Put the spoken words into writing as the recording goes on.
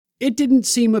It didn't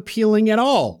seem appealing at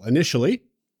all initially.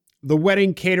 The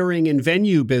wedding catering and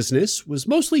venue business was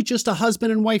mostly just a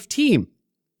husband and wife team.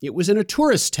 It was in a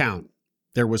tourist town.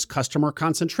 There was customer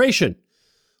concentration,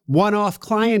 one-off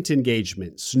client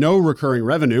engagements, no recurring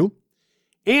revenue,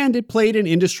 and it played in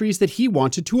industries that he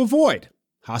wanted to avoid,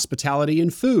 hospitality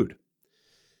and food.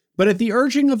 But at the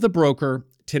urging of the broker,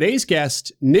 today's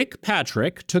guest, Nick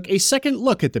Patrick, took a second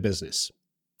look at the business.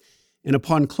 And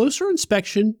upon closer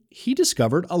inspection, he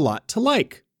discovered a lot to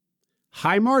like.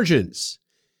 High margins,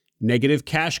 negative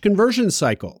cash conversion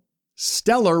cycle,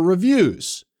 stellar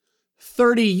reviews,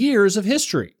 30 years of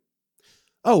history.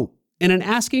 Oh, and an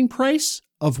asking price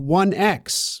of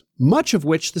 1x, much of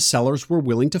which the sellers were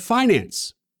willing to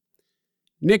finance.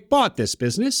 Nick bought this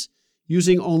business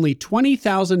using only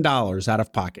 $20,000 out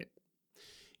of pocket.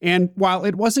 And while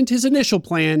it wasn't his initial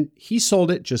plan, he sold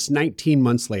it just 19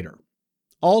 months later.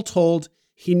 All told,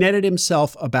 he netted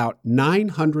himself about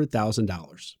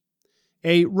 $900,000.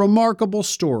 A remarkable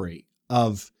story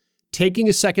of taking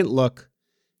a second look,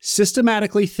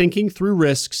 systematically thinking through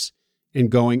risks,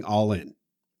 and going all in.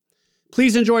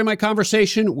 Please enjoy my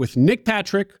conversation with Nick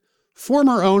Patrick,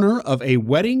 former owner of a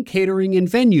wedding catering and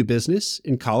venue business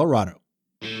in Colorado.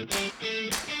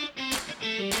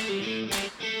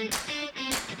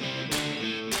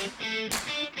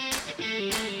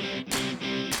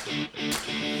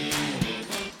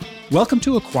 Welcome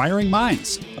to Acquiring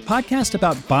Minds, a podcast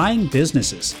about buying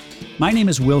businesses. My name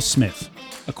is Will Smith.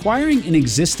 Acquiring an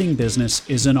existing business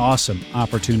is an awesome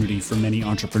opportunity for many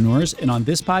entrepreneurs, and on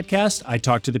this podcast, I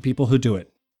talk to the people who do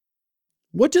it.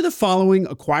 What do the following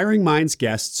Acquiring Minds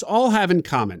guests all have in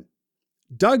common?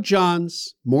 Doug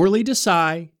Johns, Morley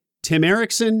Desai, Tim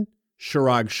Erickson,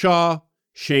 Chirag Shah,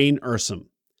 Shane Ursum.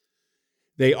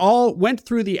 They all went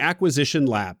through the Acquisition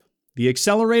Lab, the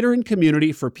accelerator and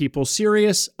community for people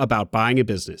serious about buying a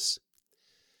business.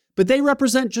 But they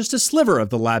represent just a sliver of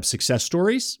the lab's success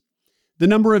stories. The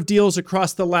number of deals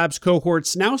across the lab's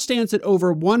cohorts now stands at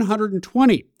over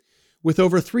 120, with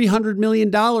over $300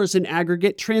 million in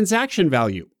aggregate transaction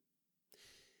value.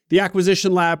 The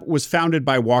Acquisition Lab was founded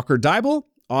by Walker Deibel,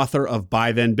 author of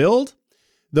Buy Then Build,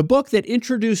 the book that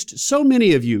introduced so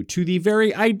many of you to the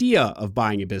very idea of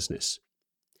buying a business.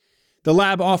 The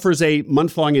lab offers a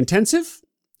month-long intensive,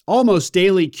 almost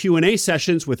daily Q&A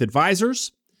sessions with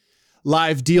advisors,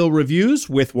 live deal reviews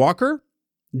with Walker,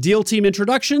 deal team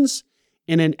introductions,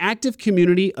 and an active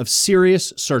community of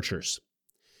serious searchers.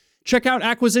 Check out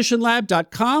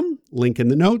acquisitionlab.com, link in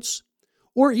the notes,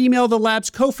 or email the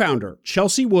lab's co-founder,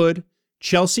 Chelsea Wood,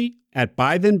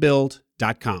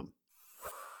 chelsea@buythenbuild.com.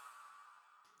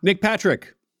 Nick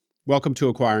Patrick, welcome to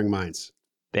Acquiring Minds.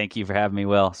 Thank you for having me,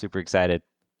 Will. Super excited.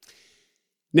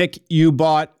 Nick, you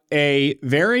bought a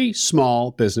very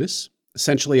small business,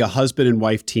 essentially a husband and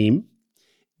wife team,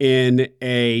 in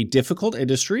a difficult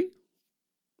industry,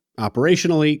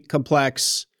 operationally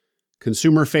complex,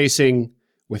 consumer-facing,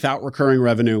 without recurring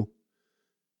revenue.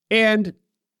 And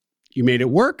you made it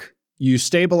work, you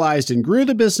stabilized and grew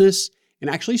the business, and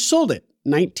actually sold it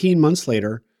 19 months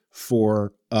later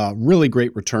for a really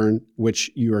great return,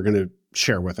 which you are going to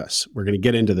share with us. We're going to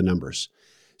get into the numbers.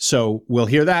 So we'll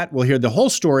hear that. We'll hear the whole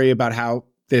story about how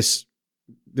this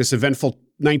eventful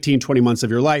 19, 20 months of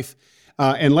your life.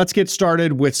 And let's get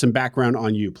started with some background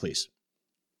on you, please.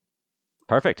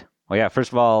 Perfect. Well, yeah,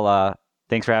 first of all,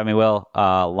 thanks for having me, Will.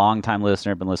 Long-time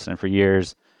listener, been listening for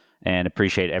years, and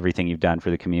appreciate everything you've done for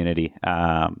the community.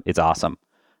 It's awesome.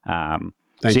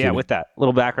 Thank you. With that, a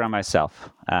little background on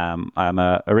myself. I'm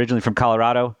originally from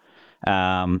Colorado.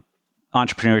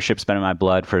 Entrepreneurship's been in my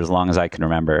blood for as long as I can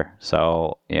remember.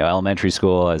 So, elementary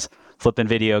school, I was flipping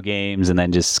video games, and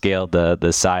then just scaled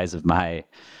the size of my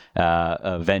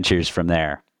ventures from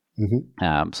there.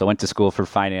 Mm-hmm. So I went to school for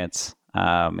finance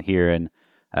here in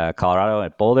Colorado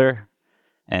at Boulder,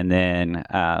 and then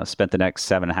spent the next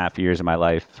 7.5 years of my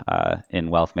life in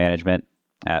wealth management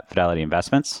at Fidelity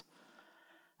Investments.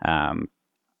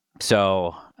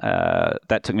 So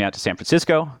that took me out to San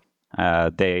Francisco.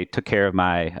 They took care of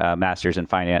my master's in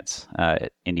finance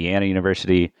at Indiana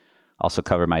University, also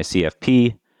covered my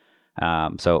CFP.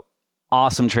 So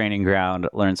awesome training ground,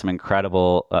 learned some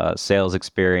incredible sales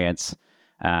experience,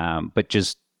 but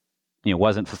just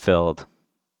wasn't fulfilled.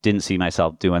 Didn't see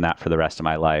myself doing that for the rest of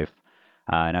my life.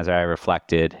 And as I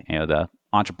reflected, the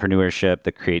entrepreneurship,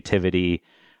 the creativity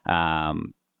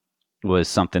was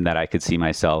something that I could see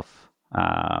myself,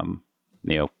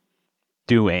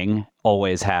 doing,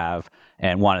 always have,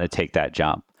 and wanted to take that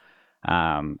jump.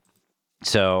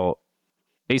 So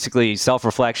basically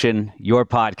self-reflection, your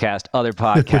podcast, other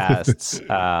podcasts,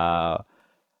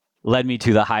 led me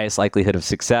to the highest likelihood of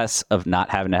success of not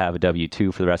having to have a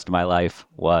W-2 for the rest of my life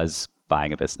was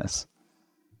buying a business.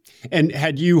 And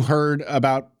had you heard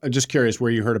about, I'm just curious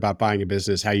where you heard about buying a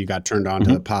business, how you got turned on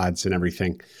to the pods and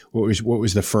everything. What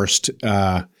was the first,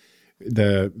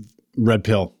 the red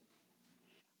pill?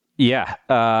 Yeah.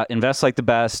 Invest Like the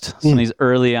Best. Some of these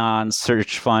early on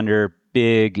search funder,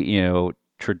 big,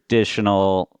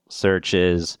 traditional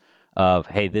searches of,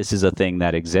 hey, this is a thing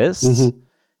that exists.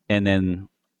 And then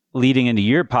leading into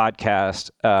your podcast,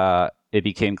 it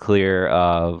became clear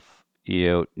of,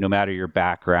 no matter your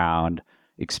background,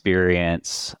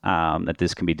 experience, that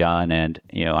this can be done, and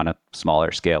on a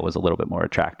smaller scale was a little bit more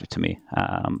attractive to me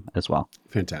as well.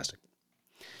 Fantastic.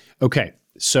 Okay,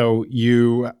 so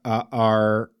you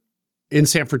are in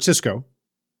San Francisco,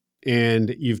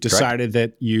 and you've decided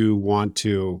that you want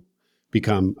to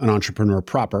become an entrepreneur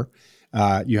proper.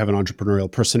 You have an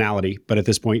entrepreneurial personality, but at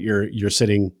this point, you're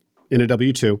sitting in a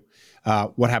W-2.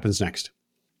 What happens next?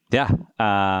 Yeah,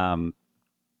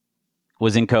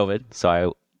 was in COVID, so I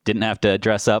didn't have to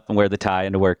dress up and wear the tie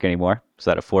into work anymore.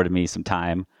 So that afforded me some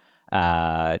time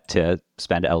to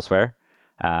spend elsewhere.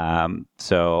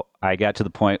 So I got to the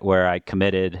point where I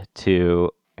committed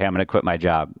to, hey, I'm going to quit my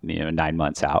job, 9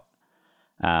 months out.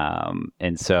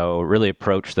 And so really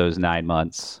approached those 9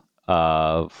 months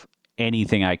of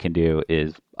anything I can do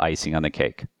is icing on the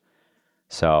cake.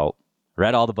 So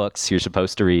read all the books you're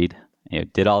supposed to read,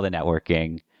 did all the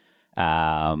networking,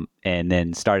 and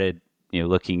then started,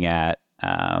 looking at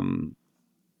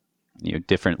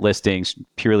different listings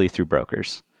purely through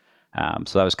brokers.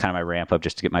 So that was kind of my ramp up,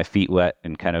 just to get my feet wet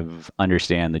and kind of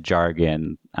understand the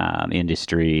jargon,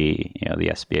 industry, the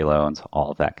SBA loans,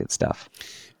 all of that good stuff.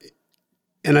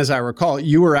 And as I recall,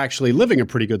 you were actually living a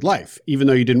pretty good life, even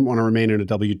though you didn't want to remain in a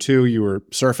W-2. You were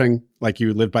surfing, like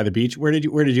you lived by the beach. Where did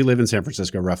you live in San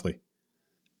Francisco, roughly?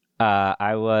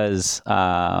 I was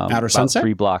Outer Sunset,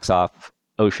 3 blocks off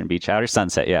Ocean Beach, Outer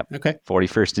Sunset. Yeah. Okay.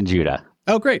 41st and Judah.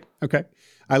 Oh, great. Okay.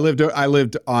 I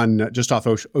lived on just off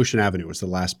Ocean Avenue was the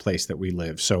last place that we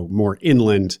lived. So more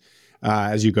inland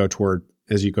as you go toward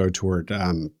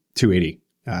 280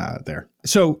 there.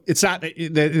 So it's not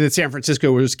that San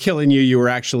Francisco was killing you. You were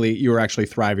actually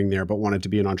thriving there, but wanted to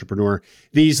be an entrepreneur.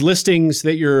 These listings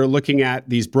that you're looking at,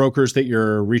 these brokers that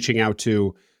you're reaching out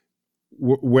to,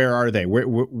 where are they?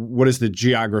 What does the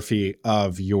geography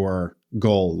of your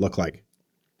goal look like?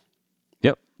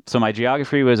 Yep. So my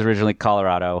geography was originally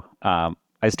Colorado.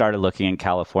 I started looking in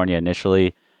California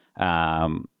initially,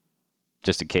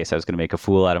 just in case I was going to make a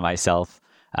fool out of myself.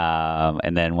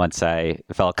 And then once I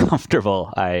felt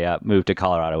comfortable, I moved to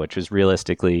Colorado, which was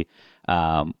realistically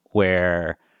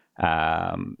where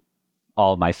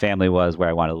all of my family was, where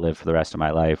I wanted to live for the rest of my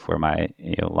life, where my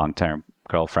long-term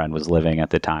girlfriend was living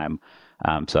at the time.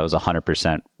 So that was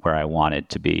 100% where I wanted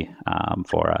to be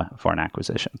for an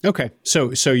acquisition. Okay,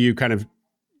 so you kind of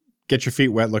get your feet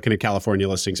wet looking at California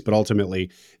listings, but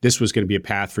ultimately this was going to be a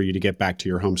path for you to get back to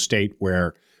your home state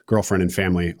where girlfriend and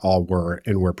family all were,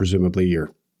 and where presumably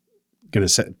you're going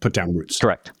to put down roots.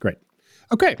 Correct. Great.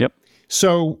 Okay. Yep.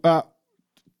 So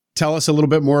tell us a little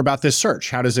bit more about this search.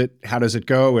 How does it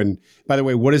go? And by the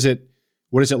way, what does it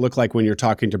look like when you're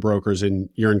talking to brokers and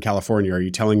you're in California? Are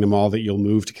you telling them all that you'll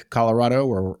move to Colorado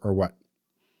or what?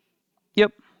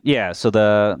 Yep. Yeah. So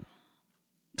the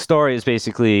story is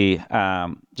basically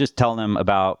just telling them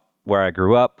about where I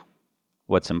grew up,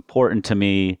 what's important to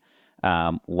me,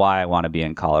 why I want to be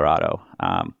in Colorado.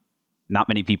 Not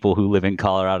many people who live in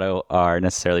Colorado are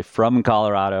necessarily from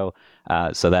Colorado,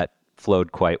 so that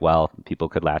flowed quite well. People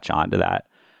could latch on to that.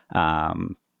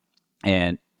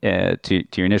 And to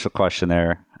your initial question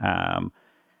there,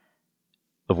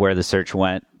 of where the search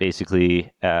went,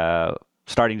 basically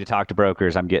starting to talk to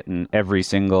brokers, I'm getting every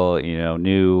single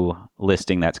new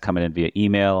listing that's coming in via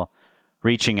email,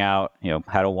 reaching out,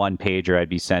 had a one-pager I'd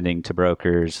be sending to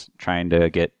brokers, trying to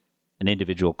get an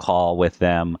individual call with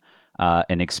them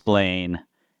and explain,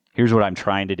 here's what I'm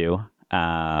trying to do,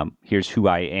 here's who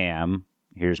I am,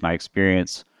 here's my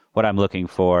experience, what I'm looking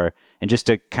for, and just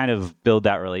to kind of build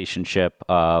that relationship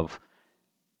of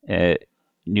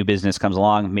new business comes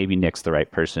along, maybe Nick's the right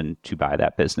person to buy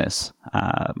that business,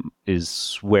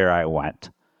 is where I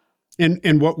went.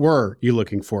 And what were you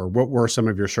looking for? What were some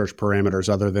of your search parameters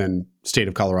other than state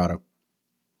of Colorado?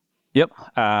 Yep.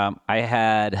 I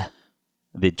had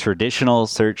the traditional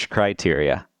search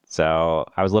criteria. So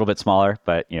I was a little bit smaller,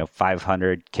 but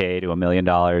 $500K to $1 million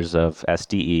of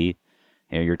SDE,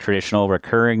 your traditional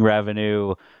recurring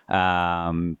revenue,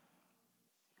 et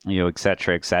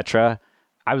cetera, et cetera.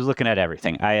 I was looking at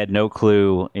everything. I had no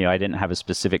clue. I didn't have a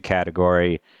specific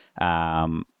category,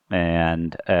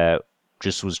 and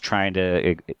just was trying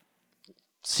to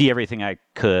see everything I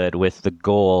could with the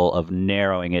goal of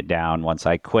narrowing it down once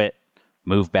I quit,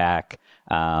 move back,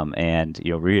 and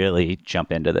really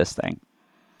jump into this thing.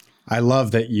 I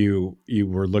love that you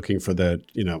were looking for the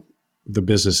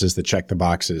businesses that check the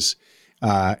boxes,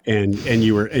 and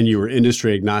you were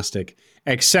industry agnostic.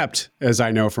 Except, as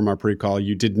I know from our pre-call,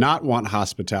 you did not want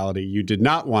hospitality. You did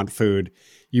not want food.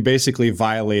 You basically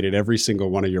violated every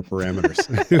single one of your parameters.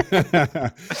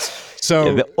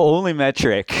 So the only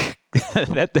metric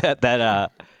that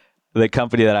the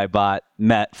company that I bought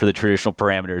met for the traditional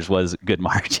parameters was good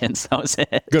margins. That was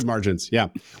it. Good margins, yeah.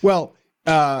 Well,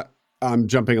 I'm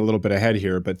jumping a little bit ahead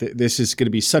here, but this is going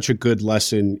to be such a good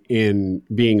lesson in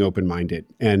being open-minded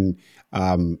and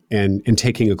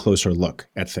taking a closer look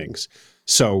at things.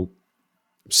 So,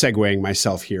 segueing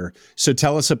myself here. So,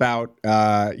 tell us about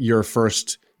your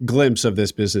first glimpse of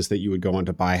this business that you would go on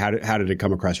to buy. How did it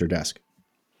come across your desk?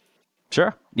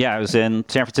 Sure. Yeah, I was in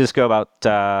San Francisco about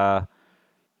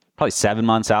probably 7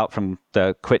 months out from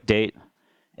the quit date,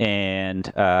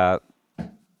 and I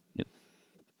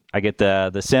get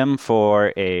the SIM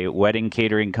for a wedding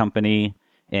catering company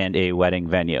and a wedding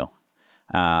venue.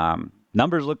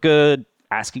 Numbers look good.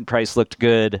 Asking price looked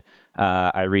good.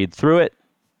 I read through it,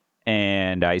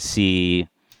 and I see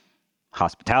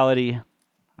hospitality.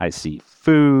 I see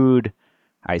food.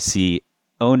 I see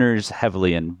owners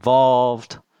heavily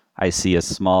involved. I see a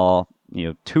small,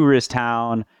 tourist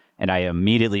town, and I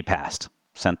immediately passed.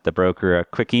 Sent the broker a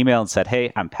quick email and said,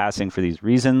 "Hey, I'm passing for these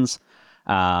reasons,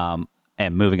 and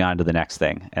moving on to the next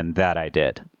thing." And that I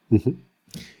did. Mm-hmm.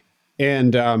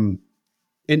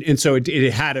 And so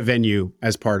it had a venue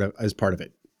as part of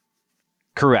it.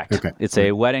 Correct. Okay. It's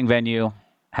a wedding venue,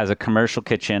 has a commercial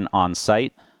kitchen on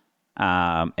site,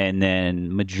 and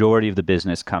then majority of the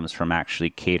business comes from actually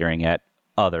catering at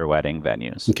other wedding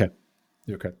venues. Okay.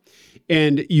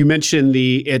 And you mentioned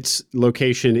its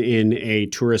location in a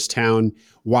tourist town.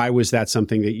 Why was that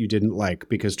something that you didn't like?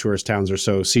 Because tourist towns are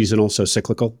so seasonal, so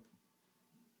cyclical?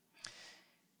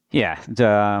 Yeah.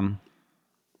 The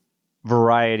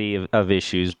variety of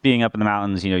issues. Being up in the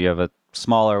mountains, you have a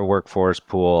smaller workforce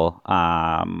pool.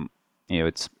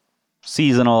 It's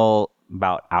seasonal,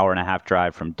 about hour and a half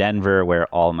drive from Denver, where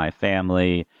all my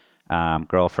family,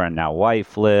 girlfriend, now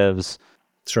wife lives.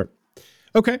 Sure.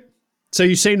 Okay. So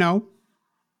you say no,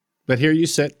 but here you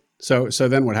sit. So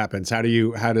then what happens? How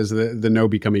does the no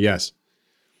become a yes?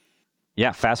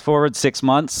 Yeah. Fast forward 6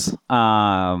 months.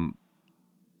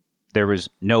 There was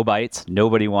no bites.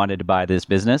 Nobody wanted to buy this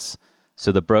business.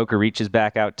 So the broker reaches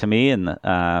back out to me and,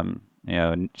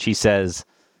 and she says,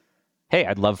 "Hey,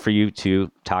 I'd love for you to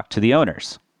talk to the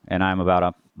owners." And I'm about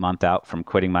a month out from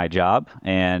quitting my job.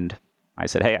 And I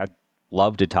said, "Hey, I'd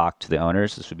love to talk to the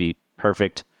owners. This would be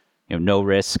perfect, no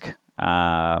risk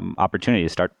opportunity to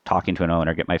start talking to an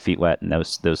owner, get my feet wet in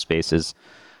those spaces."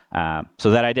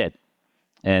 So that I did.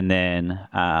 And then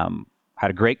had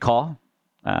a great call.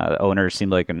 The owner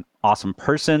seemed like an awesome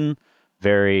person,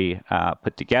 very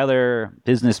put together,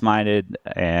 business-minded,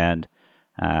 and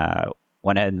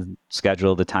went ahead and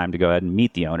scheduled the time to go ahead and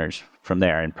meet the owners from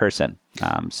there in person,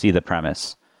 see the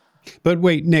premise. But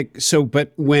wait, Nick,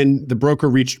 but when the broker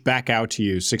reached back out to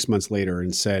you 6 months later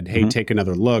and said, "Hey, take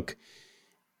another look,"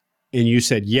 and you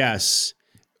said yes,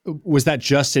 was that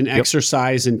just an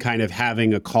exercise in kind of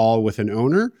having a call with an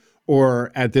owner?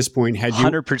 Or at this point, had you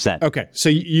 100%? Okay, so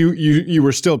you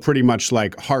were still pretty much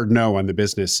like hard no on the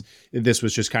business. This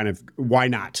was just kind of why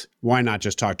not? Why not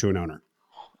just talk to an owner?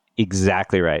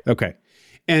 Exactly right. Okay,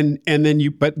 and then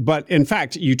but in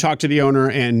fact you talk to the owner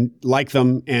and like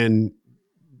them, and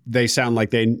they sound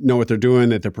like they know what they're doing,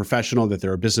 that they're professional, that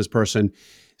they're a business person.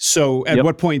 So at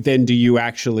what point then do you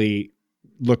actually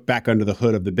look back under the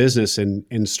hood of the business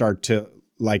and start to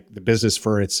like the business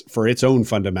for its own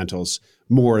fundamentals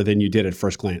more than you did at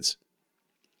first glance?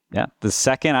 Yeah. The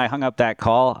second I hung up that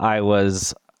call, I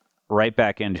was right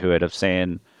back into it of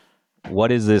saying,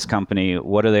 what is this company?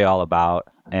 What are they all about?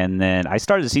 And then I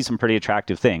started to see some pretty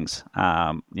attractive things.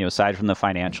 Aside from the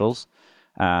financials,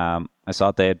 I saw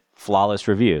that they had flawless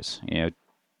reviews,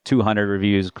 200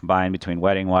 reviews combined between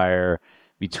Wedding Wire,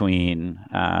 between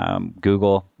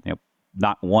Google,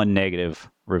 not one negative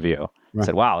review. Right. I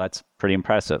said, wow, that's pretty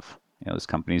impressive. This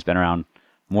company's been around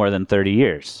more than 30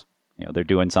 years. They're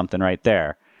doing something right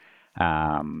there.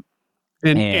 And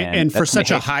for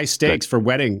such a high stakes for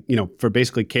wedding, for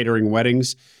basically catering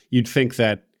weddings, you'd think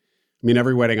that,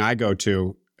 every wedding I go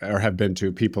to or have been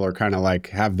to, people are kind of like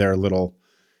have their little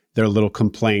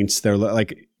complaints. They're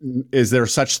like, is there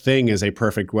such thing as a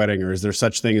perfect wedding, or is there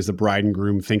such thing as the bride and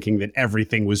groom thinking that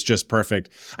everything was just perfect?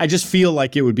 I just feel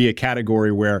like it would be a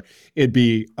category where it'd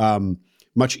be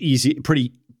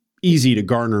pretty easy to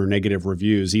garner negative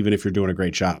reviews, even if you're doing a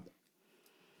great job.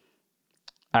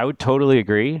 I would totally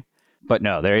agree. But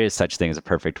no, there is such thing as a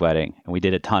perfect wedding. And we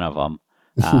did a ton of them.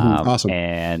 Awesome.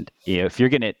 And if you're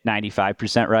getting it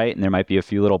 95% right, and there might be a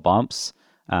few little bumps,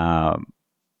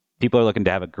 people are looking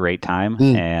to have a great time.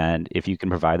 And if you can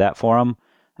provide that for them,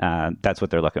 that's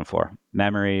what they're looking for.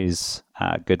 Memories,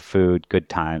 good food, good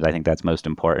times. I think that's most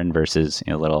important versus,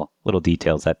 little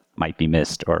details that might be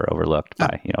missed or overlooked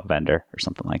by, a vendor or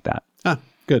something like that.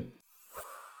 Good.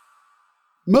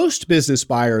 Most business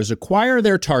buyers acquire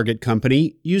their target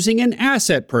company using an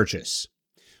asset purchase,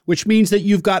 which means that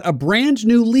you've got a brand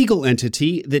new legal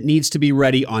entity that needs to be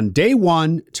ready on day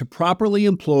one to properly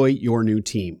employ your new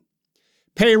team.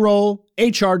 Payroll,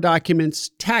 HR documents,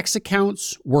 tax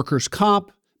accounts, workers'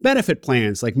 comp, benefit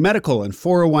plans like medical and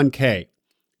 401k.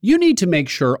 You need to make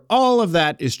sure all of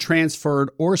that is transferred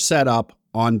or set up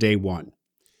on day one.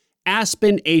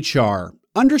 Aspen HR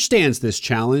understands this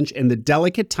challenge and the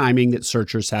delicate timing that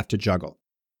searchers have to juggle.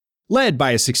 Led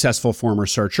by a successful former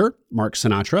searcher, Mark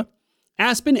Sinatra,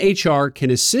 Aspen HR can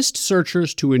assist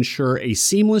searchers to ensure a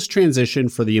seamless transition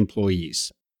for the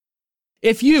employees.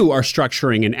 If you are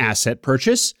structuring an asset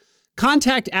purchase,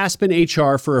 contact Aspen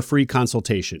HR for a free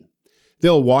consultation.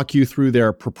 They'll walk you through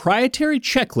their proprietary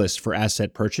checklist for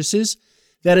asset purchases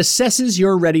that assesses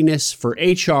your readiness for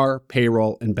HR,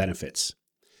 payroll, and benefits.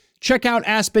 Check out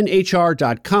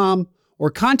aspenhr.com or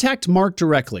contact Mark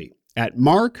directly at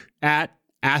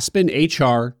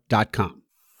mark@aspenhr.com.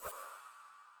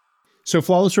 So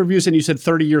Flawless Reviews, and you said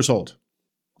 30 years old.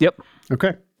 Yep.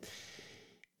 Okay.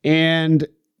 And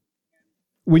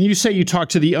when you say you talk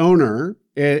to the owner,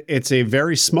 it's a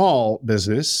very small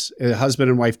business, a husband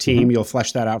and wife team. Mm-hmm. You'll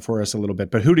flesh that out for us a little bit.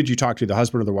 But who did you talk to, the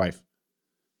husband or the wife?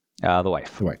 The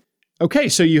wife. The wife. Okay,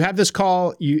 so you have this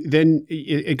call. Then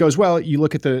it goes well. You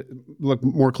look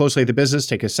more closely at the business,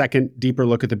 take a second, deeper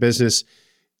look at the business,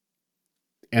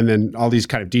 and then all these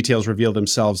kind of details reveal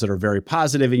themselves that are very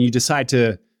positive, and you decide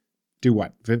to do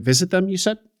what? Visit them, you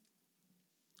said?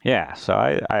 Yeah. So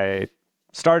I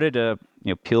started to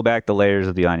peel back the layers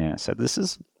of the onion. I said, this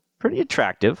is pretty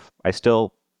attractive. I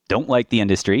still don't like the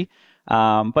industry,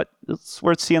 but it's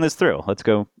worth seeing this through. Let's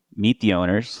go meet the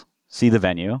owners, see the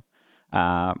venue.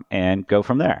 And go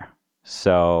from there.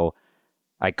 So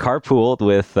I carpooled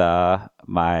with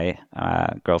my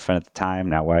girlfriend at the time,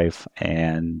 now wife,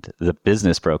 and the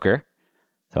business broker.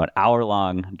 So an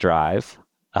hour-long drive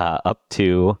up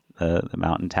to the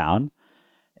mountain town,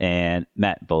 and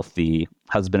met both the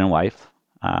husband and wife.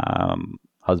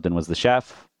 Husband was the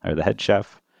chef, or the head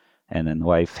chef, and then the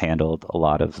wife handled a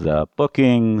lot of the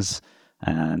bookings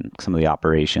and some of the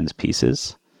operations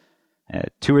pieces.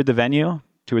 Toured the venue.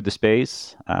 Toured the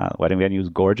space. The wedding venue was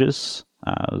gorgeous.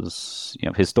 It was,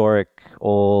 historic,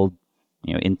 old,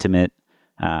 intimate,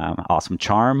 awesome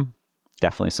charm.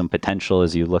 Definitely some potential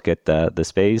as you look at the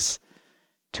space.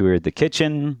 Toured the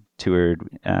kitchen. Toured,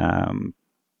 the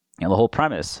whole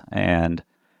premise, and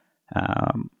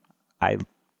I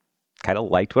kind of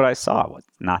liked what I saw. It's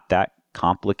not that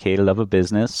complicated of a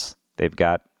business. They've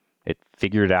got it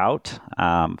figured out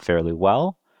fairly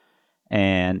well,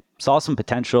 and saw some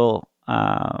potential.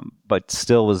 But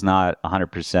still was not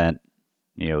 100%,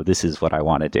 this is what I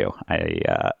want to do.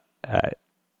 I'll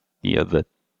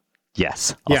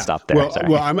stop there.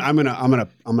 Well, I'm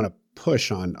gonna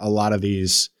push on a lot of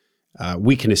these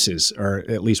weaknesses, or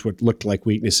at least what looked like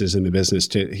weaknesses in the business,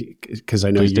 because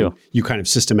I know you kind of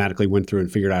systematically went through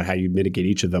and figured out how you mitigate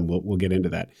each of them. We'll get into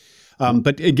that.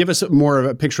 But give us more of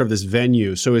a picture of this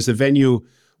venue. So is the venue,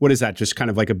 what is that? Just kind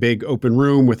of like a big open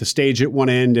room with a stage at one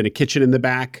end and a kitchen in the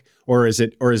back? Or is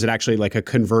it actually like a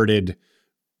converted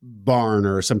barn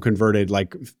or some converted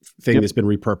thing that's been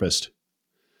repurposed?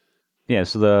 Yeah,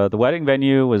 so the wedding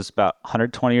venue was about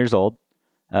 120 years old,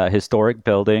 historic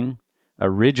building.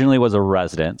 Originally was a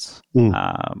residence.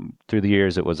 Through the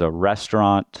years, it was a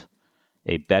restaurant,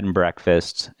 a bed and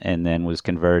breakfast, and then was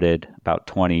converted about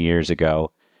 20 years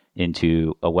ago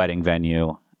into a wedding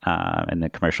venue, and the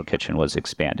commercial kitchen was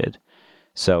expanded.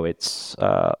 So it's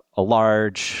a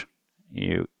large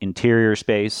interior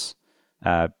space,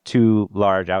 2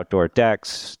 large outdoor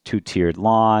decks, 2-tiered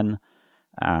lawn.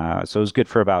 So it was good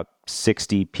for about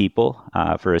 60 people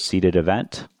for a seated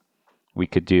event. We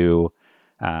could do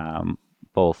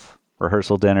both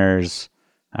rehearsal dinners,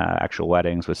 actual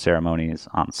weddings with ceremonies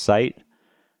on site.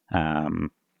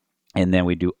 And then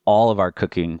we do all of our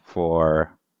cooking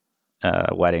for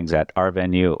weddings at our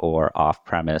venue or off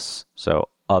premise. So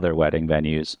other wedding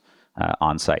venues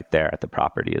on site there at the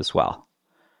property as well.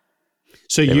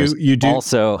 So you do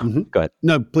also, Go ahead.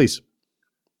 No, please.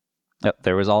 Yep,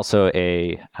 there was also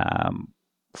a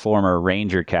former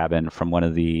ranger cabin from one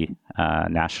of the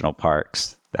national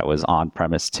parks that was on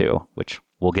premise too, which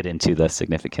we'll get into the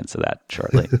significance of that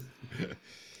shortly.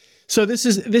 So this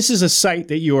is a site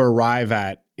that you arrive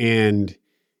at, and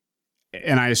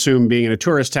I assume, being in a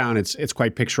tourist town, it's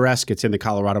quite picturesque. It's in the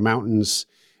Colorado mountains,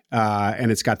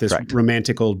 and it's got this Correct.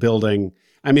 romantic old building.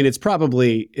 I mean, it's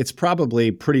probably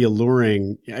pretty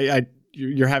alluring.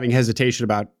 You're having hesitation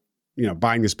about,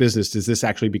 buying this business. Does this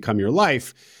actually become your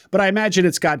life? But I imagine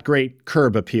it's got great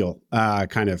curb appeal.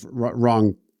 Kind of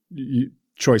wrong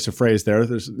choice of phrase there.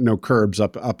 There's no curbs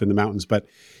up in the mountains, but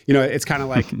it's kind of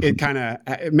like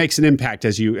it makes an impact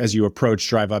as you approach,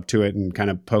 drive up to it, and kind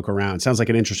of poke around. Sounds like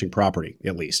an interesting property,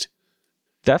 at least.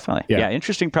 Definitely, yeah,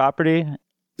 interesting property.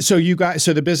 So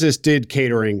the business did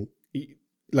catering,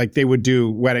 like they would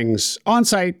do weddings on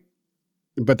site,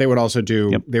 but they would also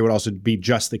be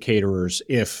just the caterers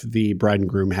if the bride and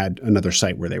groom had another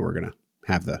site where they were going to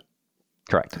have the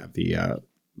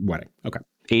wedding. Okay.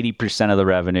 80% of the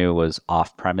revenue was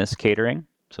off-premise catering.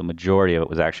 So majority of it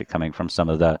was actually coming from some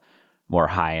of the more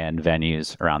high-end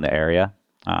venues around the area.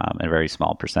 And a very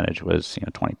small percentage was,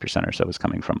 20% or so was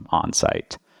coming from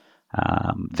on-site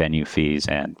venue fees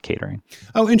and catering.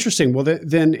 Oh, interesting. Well,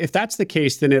 then if that's the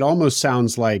case, then it almost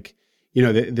sounds like,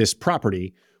 this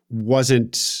property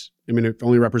wasn't, it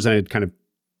only represented kind of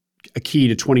a key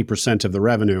to 20% of the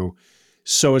revenue.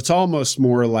 So it's almost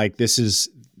more like this is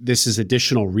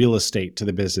additional real estate to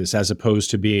the business as opposed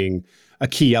to being a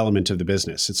key element of the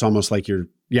business. It's almost like you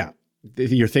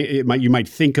might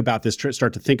think about this,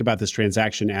 start to think about this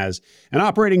transaction as an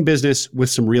operating business with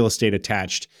some real estate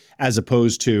attached, as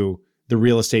opposed to the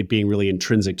real estate being really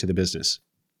intrinsic to the business.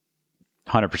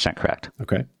 100% correct.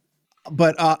 Okay.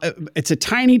 But it's a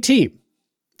tiny team.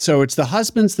 So it's the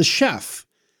husband's the chef.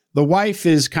 The wife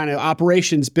is kind of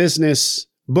operations, business,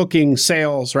 booking,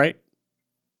 sales, right?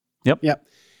 Yep.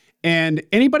 And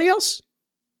anybody else?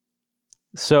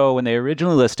 So when they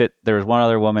originally listed, there was one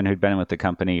other woman who'd been with the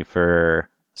company for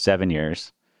 7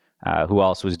 years, who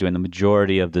also was doing the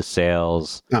majority of the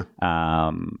sales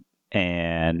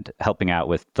and helping out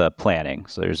with the planning.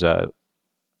 So there's a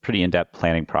pretty in-depth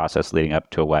planning process leading up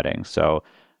to a wedding. So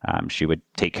she would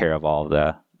take care of all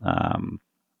the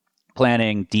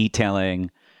planning, detailing,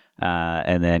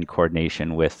 and then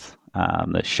coordination with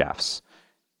the chefs.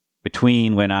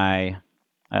 Between when I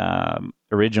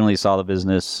originally saw the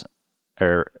business,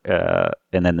 and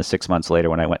then the 6 months later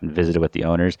when I went and visited with the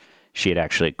owners, she had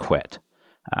actually quit.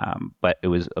 But it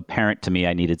was apparent to me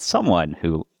I needed someone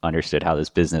who understood how this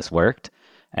business worked,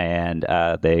 and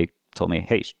they told me,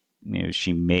 hey,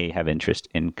 she may have interest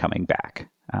in coming back.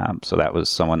 So that was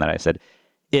someone that I said,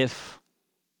 if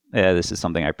this is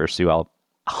something I pursue, I'll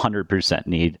 100%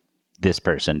 need this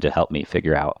person to help me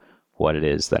figure out what it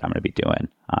is that I'm going to be doing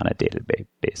on a day-to-day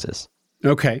basis.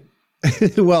 Okay.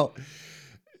 Well,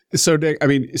 so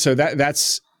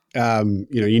that's,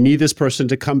 you need this person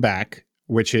to come back,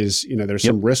 which is, there's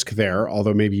some risk there,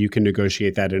 although maybe you can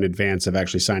negotiate that in advance of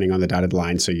actually signing on the dotted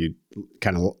line. So you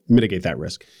kind of mitigate that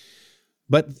risk.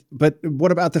 But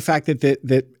what about the fact that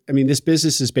this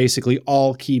business is basically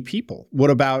all key people? What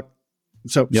about,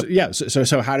 so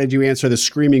how did you answer the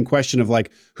screaming question of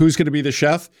like, who's going to be the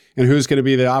chef and who's going to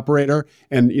be the operator?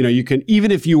 And, you can,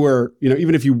 even if you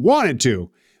wanted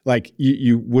to, like,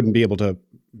 you wouldn't be able to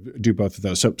do both of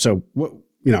those. So what,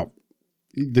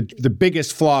 the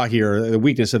biggest flaw here, the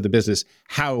weakness of the business,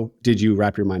 how did you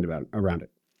wrap your mind around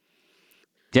it?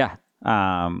 Yeah.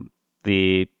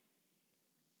 The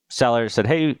seller said,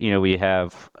 hey, we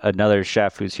have another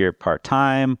chef who's here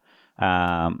part-time.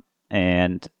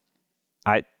 And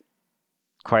I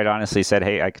quite honestly said,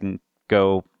 hey, I can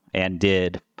go and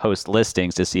did post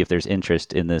listings to see if there's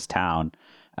interest in this town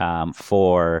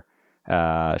for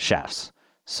chefs.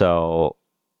 So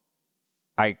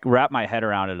I wrapped my head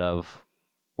around it of,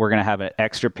 we're going to have an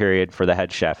extra period for the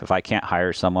head chef. If I can't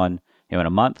hire someone in a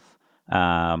month,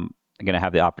 I'm going to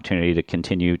have the opportunity to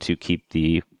continue to keep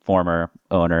the former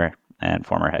owner and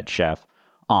former head chef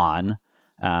on,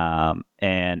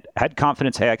 and had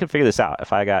confidence, hey, I can figure this out.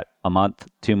 If I got a month,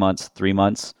 2 months, 3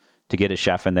 months to get a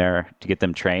chef in there to get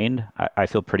them trained, I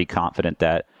feel pretty confident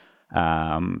that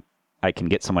I can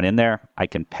get someone in there, I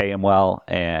can pay them well,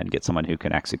 and get someone who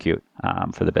can execute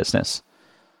for the business.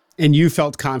 And you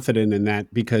felt confident in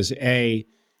that because the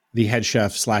head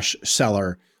chef /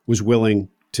 seller was willing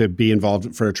to be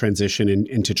involved for a transition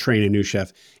and to train a new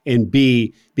chef, and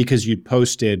B, because you'd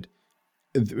posted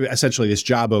essentially this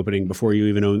job opening before you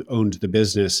even owned the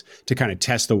business to kind of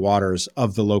test the waters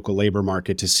of the local labor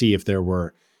market to see if there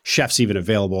were chefs even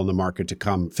available in the market to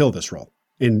come fill this role.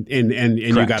 And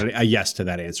you got a yes to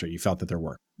that answer. You felt that there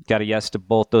were. got a yes to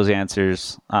both those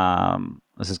answers.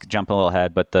 This is jumping a little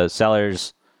ahead, but the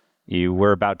sellers, you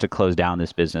were about to close down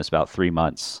this business about 3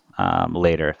 months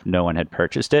later if no one had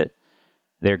purchased it.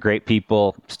 They're great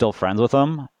people, still friends with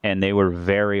them, and they were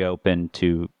very open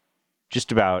to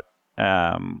just about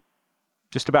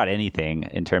anything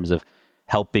in terms of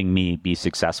helping me be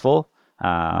successful.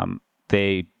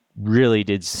 They really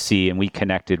did see, and we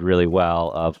connected really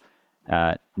well of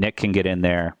Nick can get in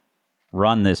there,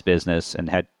 run this business, and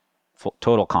had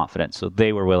total confidence. So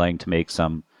they were willing to make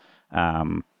some,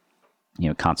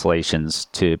 consolations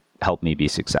to help me be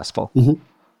successful. Mm-hmm.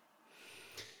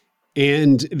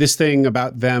 And this thing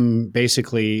about them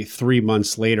basically 3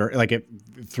 months later,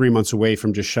 3 months away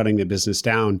from just shutting the business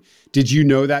down, did you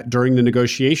know that during the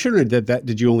negotiation, or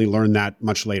did you only learn that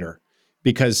much later?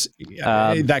 Because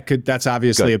that's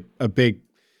obviously a big,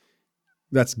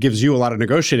 that gives you a lot of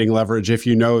negotiating leverage if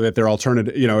you know that their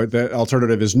alternative, the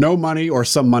alternative is no money or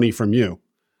some money from you.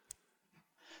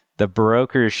 The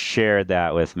brokers shared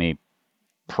that with me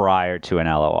prior to an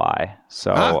LOI.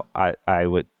 So I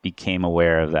became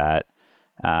aware of that.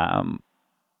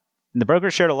 The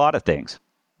broker shared a lot of things.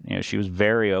 She was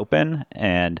very open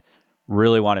and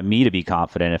really wanted me to be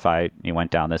confident if I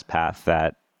went down this path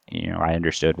that, I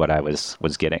understood what I was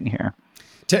getting here.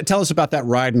 Tell us about that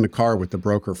ride in the car with the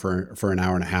broker for an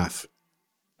hour and a half.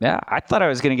 Yeah, I thought I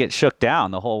was going to get shook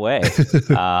down the whole way.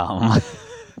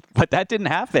 But that didn't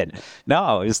happen.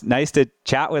 No, it was nice to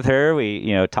chat with her.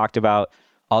 We, talked about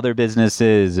other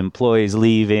businesses, employees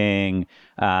leaving,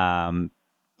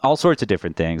 all sorts of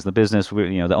different things. The business,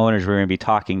 the owners were going to be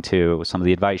talking to, some of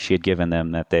the advice she had given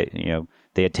them that they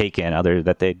had taken, other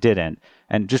that they didn't,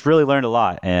 and just really learned a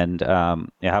lot. And I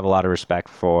have a lot of respect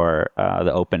for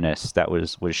the openness that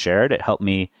was shared. It helped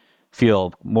me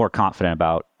feel more confident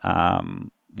about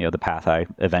the path I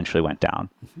eventually went down.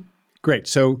 Great.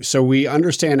 So we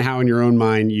understand how in your own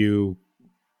mind you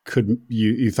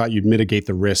thought you'd mitigate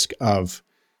the risk of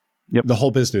the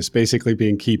whole business basically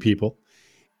being key people.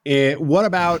 What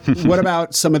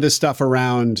about some of this stuff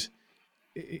around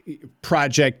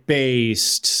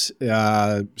project-based,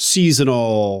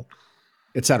 seasonal,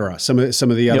 et cetera? Some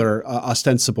of the other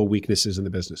ostensible weaknesses in the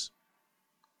business.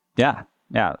 Yeah.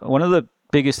 One of the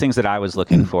biggest things that I was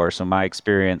looking for, so my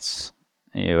experience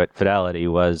at Fidelity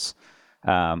was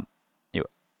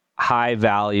high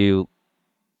value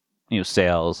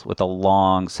sales with a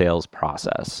long sales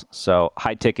process. So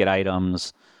high ticket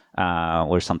items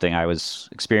were something I was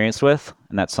experienced with,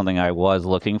 and that's something I was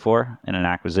looking for in an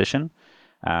acquisition.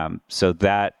 So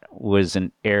that was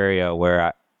an area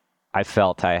where I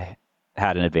felt I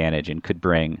had an advantage and could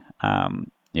bring a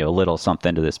little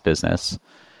something to this business.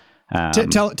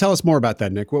 Tell us more about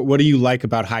that, Nick. What do you like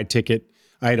about high ticket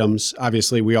items?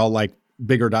 Obviously, we all like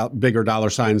bigger dollar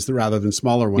signs rather than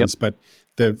smaller ones, but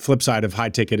the flip side of high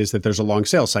ticket is that there's a long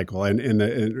sales cycle, and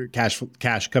the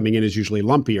cash coming in is usually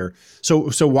lumpier.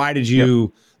 So why did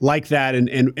you like that,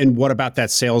 and what about that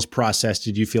sales process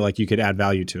did you feel like you could add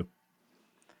value to?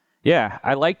 Yeah,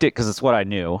 I liked it because it's what I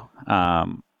knew.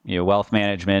 Wealth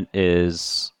management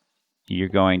is you're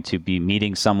going to be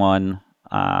meeting someone.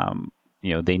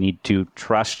 They need to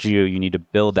trust you. You need to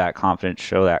build that confidence,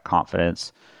 show that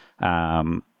confidence,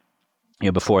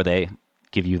 before they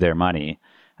give you their money.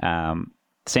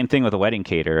 Same thing with a wedding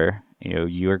caterer.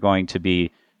 You're going to be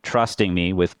trusting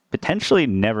me with potentially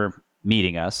never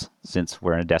meeting us, since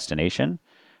we're in a destination,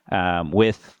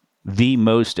 with the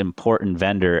most important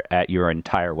vendor at your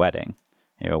entire wedding.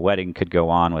 A wedding could go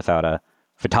on without a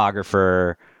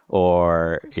photographer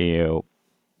or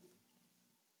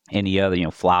any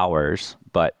other flowers,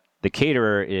 but the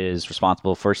caterer is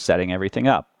responsible for setting everything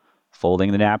up,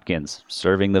 folding the napkins,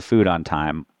 serving the food on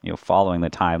time, following the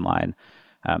timeline.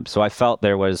 So I felt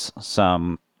there was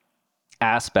some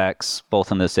aspects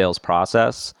both in the sales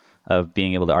process of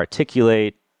being able to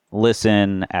articulate,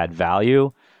 listen, add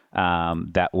value,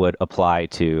 that would apply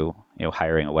to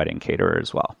hiring a wedding caterer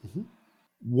as well. Mm-hmm.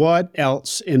 What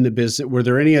else in the business? Were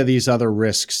there any of these other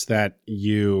risks that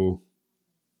you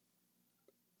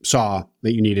saw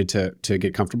that you needed to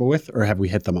get comfortable with, or have we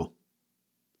hit them all?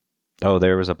 Oh,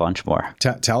 there was a bunch more.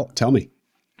 Tell me.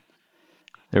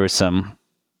 There was some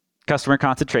customer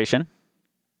concentration.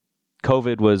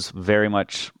 COVID was very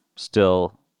much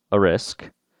still a risk.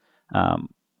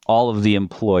 All of the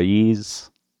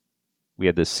employees, we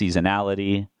had this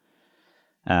seasonality.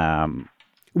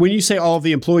 When you say all of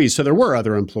the employees, so there were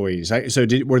other employees.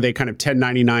 Were they kind of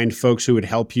 1099 folks who would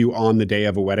help you on the day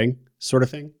of a wedding sort of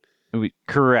thing?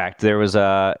 Correct. There was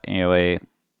a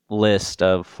list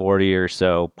of 40 or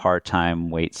so part-time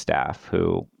wait staff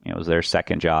who it was their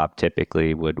second job,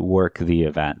 typically would work the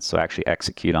event, so actually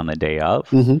execute on the day of.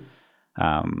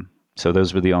 So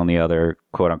those were the only other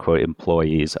quote unquote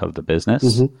employees of the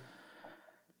business.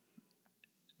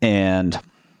 And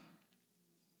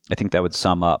I think that would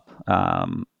sum up,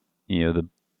 the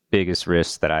biggest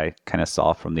risks that I kind of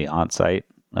saw from the on-site,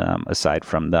 aside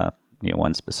from the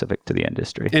one specific to the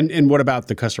industry. And what about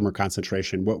the customer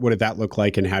concentration? What did that look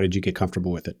like, and how did you get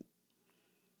comfortable with it?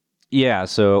 Yeah,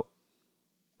 so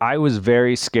I was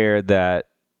very scared that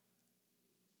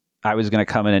I was going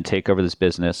to come in and take over this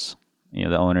business.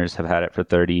 The owners have had it for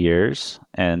 30 years,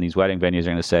 and these wedding venues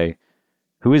are going to say,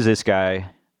 "Who is this guy?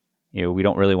 We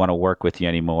don't really want to work with you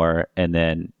anymore." And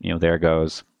then, there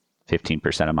goes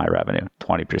 15% of my revenue,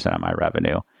 20% of my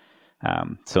revenue.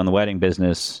 So in the wedding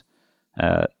business,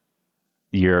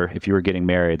 if you were getting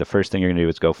married, the first thing you're going to do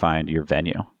is go find your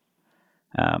venue.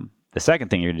 The second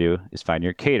thing you're going to do is find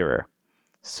your caterer.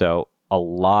 So a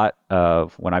lot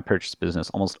of when I purchased business,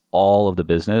 almost all of the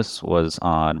business was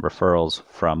on referrals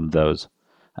from those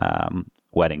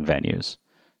wedding venues.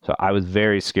 So I was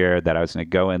very scared that I was going to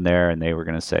go in there and they were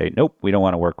going to say, "Nope, we don't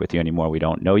want to work with you anymore. We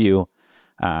don't know you."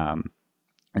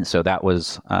 And so that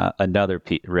was another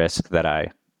risk that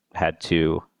I had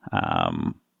to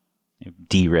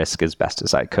de-risk as best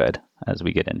as I could as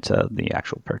we get into the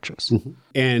actual purchase.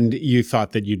 And you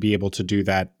thought that you'd be able to do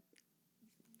that.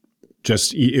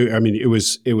 It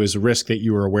was a risk that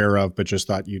you were aware of, but just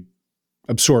thought you'd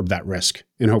absorb that risk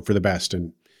and hope for the best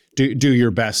and do your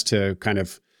best to kind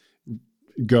of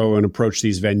go and approach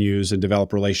these venues and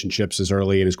develop relationships as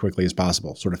early and as quickly as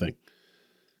possible, sort of thing.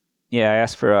 Yeah, I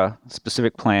asked for a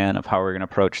specific plan of how we're going to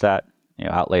approach that,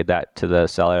 outlaid that to the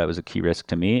seller. That was a key risk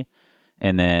to me.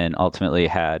 And then ultimately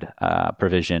had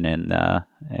provision in the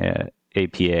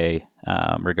APA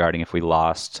regarding if we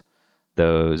lost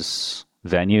those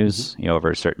venues,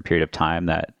 over a certain period of time,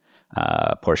 that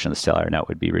a portion of the seller note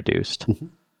would be reduced.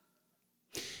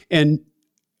 And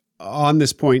on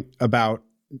this point about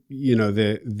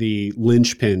the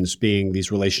linchpins being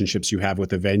these relationships you have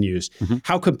with the venues,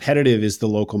 how competitive is the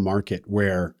local market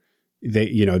where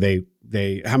they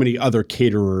how many other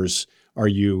caterers are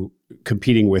you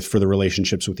competing with for the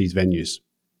relationships with these venues?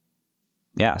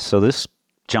 Yeah, so this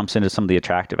jumps into some of the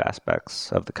attractive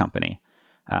aspects of the company.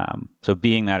 So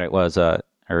being that it was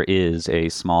is a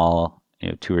small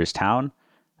tourist town,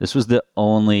 this was the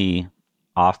only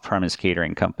off-premise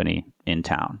catering company in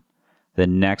town. The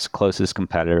next closest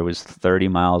competitor was 30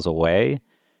 miles away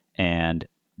and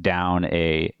down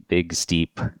a big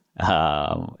steep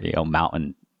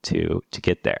mountain to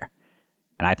get there.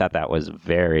 And I thought that was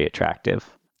very attractive.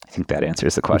 I think that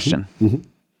answers the question.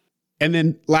 And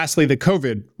then lastly, the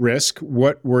COVID risk.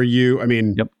 What were you,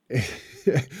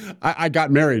 I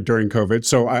got married during COVID.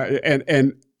 So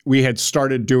and we had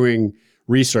started doing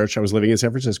research. I was living in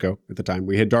San Francisco at the time.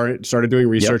 We had started doing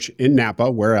research in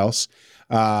Napa, where else,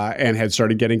 and had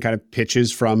started getting kind of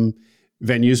pitches from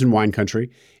venues in wine country.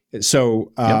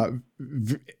 So, and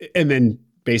then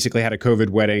basically had a COVID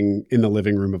wedding in the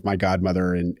living room of my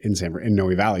godmother in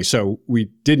Noe Valley. So we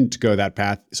didn't go that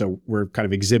path. So we're kind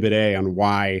of exhibit A on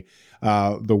why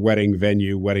the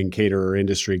wedding caterer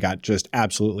industry got just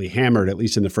absolutely hammered, at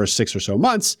least in the first 6 or so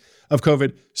months of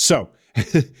COVID. So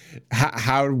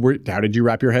how did you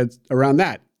wrap your head around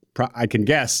that? I can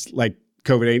guess like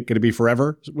COVID ain't going to be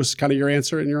forever was kind of your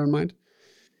answer in your own mind.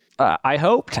 I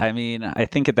hoped. I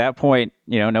think at that point,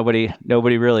 nobody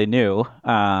really knew.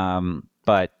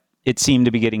 But it seemed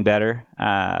to be getting better,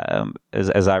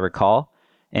 as I recall.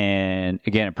 And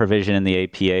again, a provision in the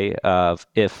APA of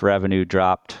if revenue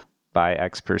dropped by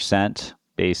X%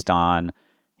 based on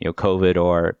COVID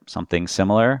or something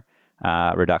similar,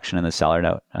 reduction in the seller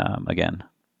note again.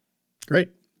 Great.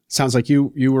 Sounds like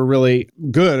you were really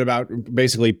good about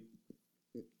basically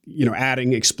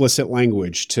adding explicit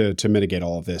language to mitigate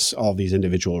all of these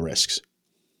individual risks.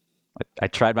 I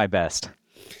tried my best.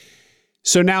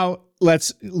 So now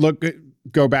let's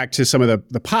go back to some of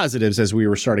the positives as we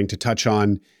were starting to touch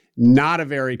on. Not a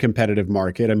very competitive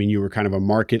market. You were kind of a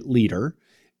market leader.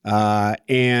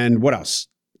 And what else?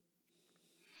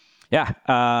 Yeah.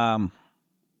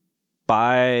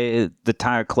 By the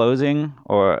time of closing,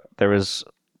 there was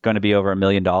going to be over $1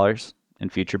 million in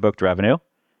future booked revenue.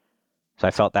 So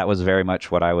I felt that was very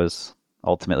much what I was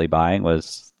ultimately buying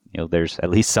was, there's at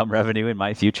least some revenue in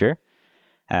my future.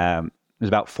 It was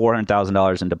about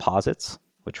 $400,000 in deposits,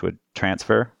 which would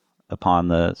transfer upon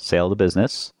the sale of the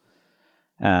business.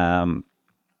 The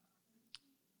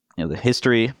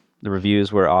history, the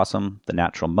reviews were awesome. The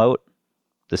natural moat,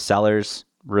 the sellers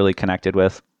really connected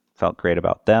with, felt great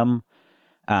about them.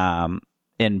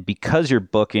 And because you're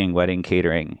booking wedding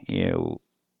catering,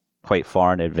 quite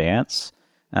far in advance,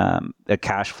 a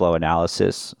cash flow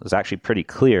analysis was actually pretty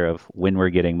clear of when we're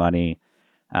getting money,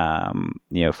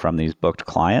 from these booked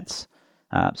clients.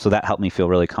 So that helped me feel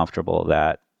really comfortable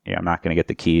that I'm not going to get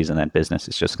the keys and then business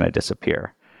is just going to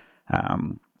disappear.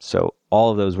 So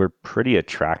all of those were pretty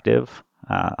attractive,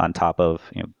 on top of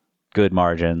good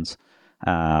margins,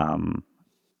 and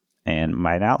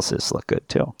my analysis looked good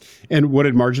too. And what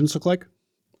did margins look like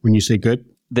when you say good?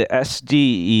 The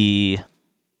SDE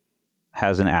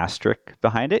has an asterisk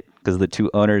behind it because the two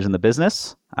owners in the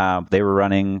business, they were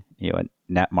running a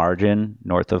net margin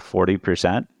north of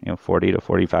 40%, 40 to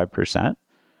 45%.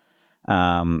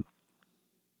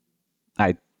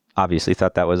 I obviously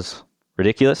thought that was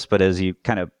ridiculous, but as you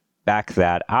kind of back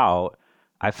that out,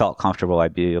 I felt comfortable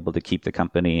I'd be able to keep the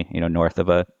company, north of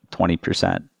a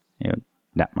 20%,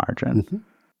 net margin. Mm-hmm.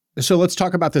 So let's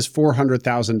talk about this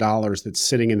 $400,000 that's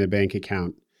sitting in the bank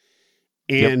account.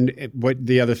 And what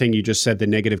the other thing you just said, the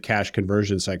negative cash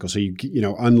conversion cycle. So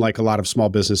unlike a lot of small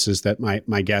businesses that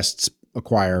my guests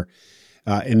acquire,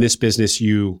 in this business,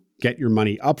 you get your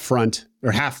money up front,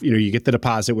 or half, you get the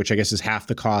deposit, which I guess is half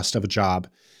the cost of a job.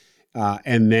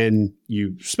 And then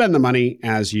you spend the money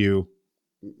as you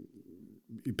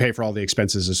pay for all the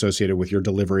expenses associated with your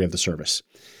delivery of the service.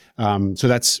 So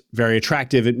that's very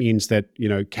attractive. It means that,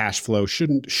 cash flow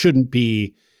shouldn't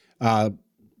be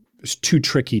too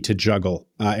tricky to juggle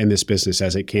in this business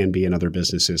as it can be in other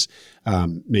businesses.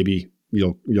 Maybe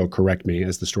you'll correct me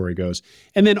as the story goes.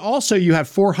 And then also you have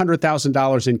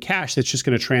 $400,000 in cash that's just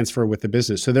going to transfer with the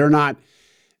business. So they're not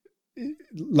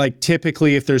like,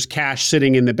 typically if there's cash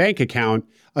sitting in the bank account,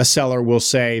 a seller will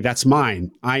say, that's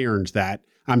mine. I earned that.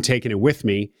 I'm taking it with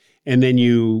me. And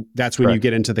then that's when you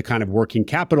get into the kind of working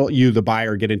capital, the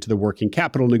buyer, get into the working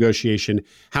capital negotiation.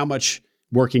 How much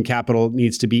working capital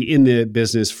needs to be in the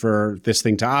business for this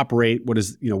thing to operate?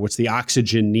 What's the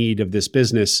oxygen need of this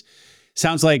business?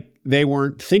 Sounds like they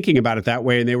weren't thinking about it that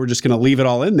way and they were just going to leave it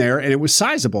all in there, and it was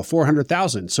sizable,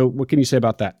 $400,000. So what can you say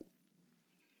about that?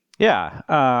 Yeah,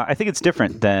 I think it's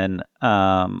different than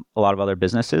a lot of other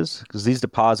businesses because these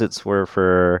deposits were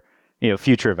for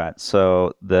future events.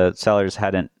 So the sellers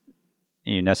hadn't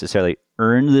necessarily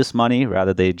earned this money,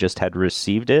 rather they just had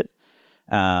received it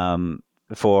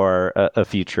for a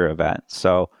future event.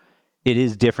 So it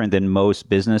is different than most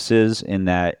businesses in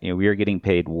that we are getting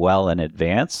paid well in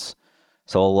advance.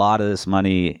 So a lot of this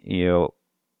money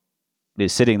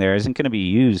is sitting there, isn't going to be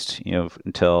used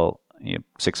until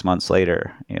 6 months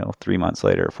later, 3 months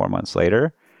later, 4 months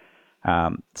later.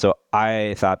 So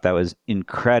I thought that was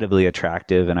incredibly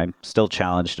attractive, and I'm still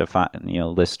challenged to find,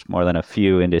 list more than a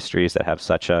few industries that have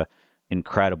such a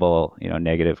incredible,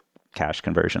 negative cash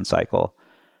conversion cycle.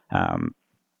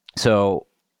 So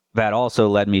that also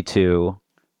led me to,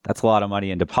 that's a lot of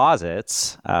money in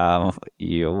deposits.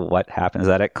 What happens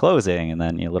at closing? And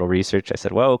then a little research, I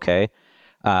said, well, okay.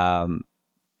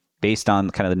 Based on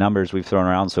kind of the numbers we've thrown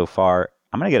around so far,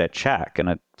 I'm going to get a check, and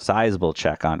a sizable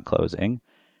check on closing.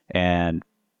 And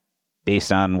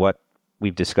based on what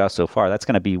we've discussed so far, that's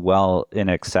going to be well in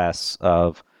excess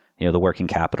of the working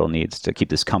capital needs to keep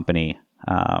this company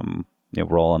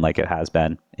rolling like it has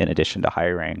been, in addition to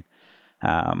hiring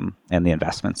and the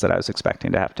investments that I was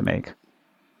expecting to have to make.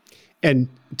 And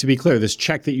to be clear, this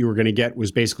check that you were going to get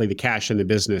was basically the cash in the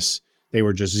business. They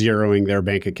were just zeroing their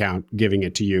bank account, giving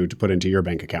it to you to put into your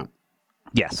bank account.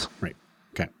 Yes. Right.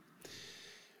 Okay.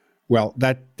 Well,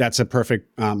 that's a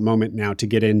perfect moment now to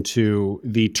get into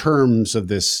the terms of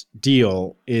this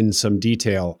deal in some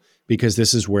detail, because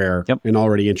this is where an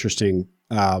already interesting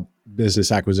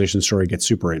business acquisition story gets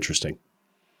super interesting.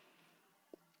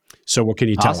 So what can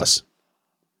you tell us?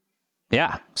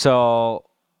 Yeah. So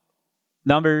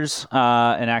numbers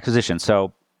and acquisition.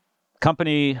 So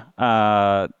company,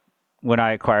 when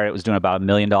I acquired it, was doing about $1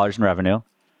 million in revenue.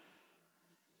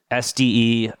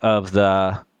 SDE of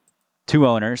the two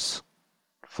owners,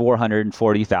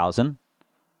 $440,000.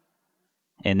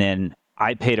 And then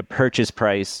I paid a purchase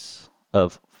price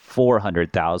of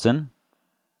 $400,000.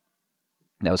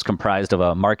 That was comprised of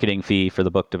a marketing fee for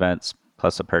the booked events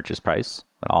plus a purchase price,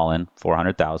 but all in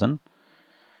 $400,000.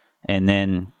 And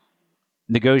then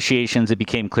negotiations, it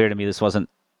became clear to me this wasn't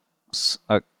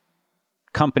a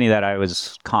company that I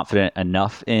was confident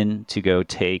enough in to go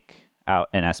take out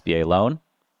an SBA loan.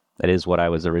 That is what I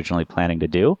was originally planning to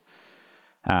do.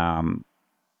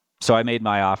 So I made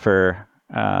my offer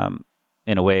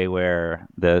in a way where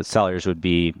the sellers would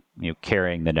be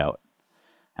carrying the note.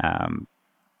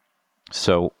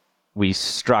 So we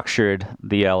structured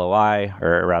the LOI,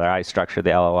 or rather I structured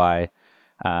the LOI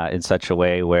in such a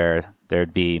way where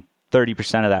there'd be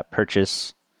 30% of that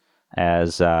purchase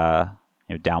as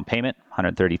down payment,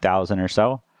 130,000 or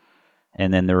so,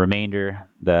 and then the remainder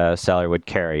the seller would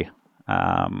carry.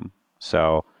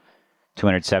 So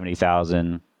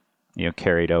 270,000,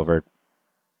 carried over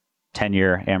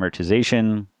 10-year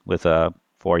amortization with a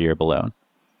 4-year balloon.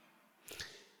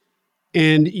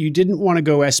 And you didn't want to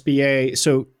go SBA.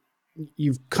 So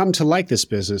you've come to like this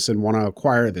business and want to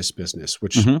acquire this business,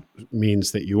 which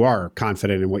means that you are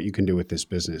confident in what you can do with this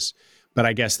business. But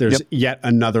I guess there's yet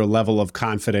another level of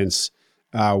confidence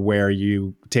where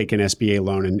you take an SBA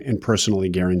loan and personally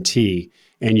guarantee,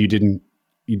 and you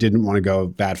didn't want to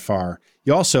go that far.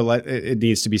 You also, it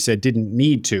needs to be said, didn't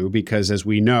need to, because as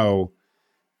we know,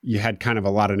 you had kind of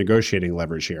a lot of negotiating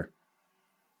leverage here.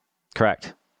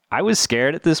 Correct. I was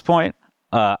scared at this point.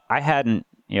 I had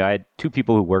 2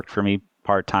 people who worked for me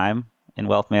part-time in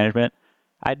wealth management.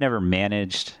 I'd never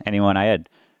managed anyone. I had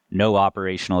no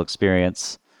operational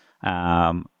experience.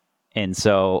 And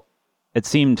so it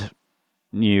seemed,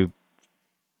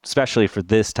 especially for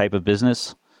this type of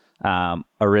business, a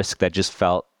risk that just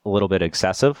felt a little bit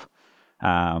excessive.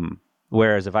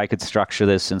 Whereas if I could structure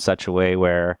this in such a way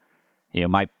where,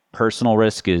 my personal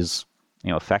risk is,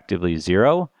 effectively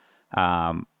zero,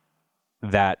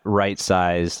 that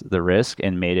right-sized the risk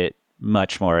and made it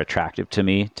much more attractive to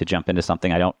me to jump into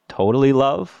something I don't totally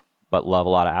love, but love a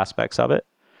lot of aspects of it,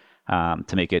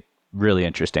 to make it really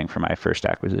interesting for my first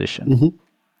acquisition.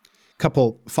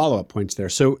 Couple follow-up points there.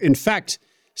 So in fact,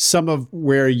 some of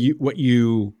what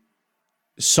you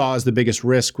saw as the biggest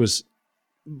risk was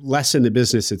less in the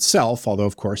business itself, although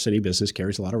of course any business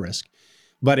carries a lot of risk,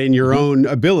 but in your own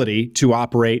ability to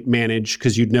operate, manage,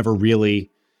 because you'd never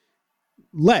really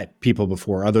led people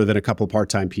before other than a couple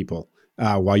part-time people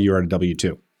while you were at a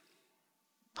W-2.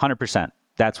 100%.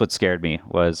 That's what scared me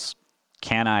was,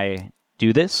 can I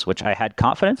do this? Which I had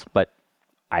confidence, but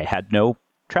I had no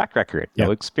track record,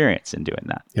 no experience in doing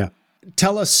that. Yeah.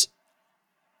 Tell us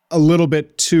a little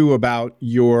bit too about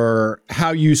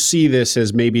how you see this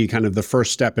as maybe kind of the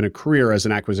first step in a career as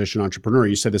an acquisition entrepreneur.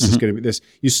 You said this is going to be this,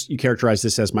 you characterize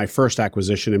this as my first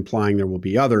acquisition, implying there will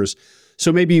be others.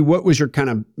 So maybe what was your kind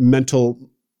of mental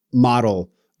model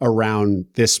around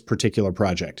this particular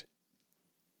project?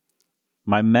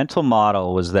 My mental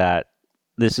model was that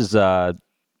this is a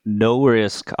no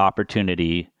risk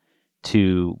opportunity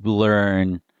to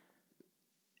learn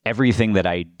everything that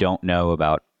I don't know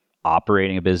about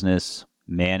operating a business,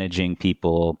 managing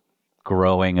people,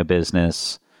 growing a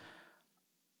business.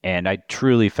 And I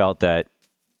truly felt that,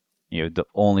 the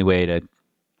only way to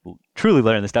truly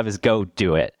learn this stuff is go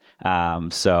do it.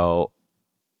 So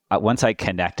once I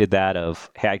connected that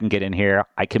of, hey, I can get in here,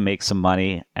 I can make some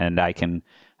money, and I can,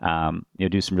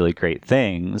 do some really great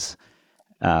things,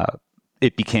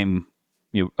 it became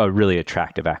a really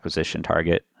attractive acquisition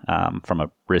target from a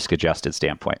risk-adjusted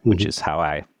standpoint, which is how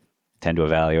I tend to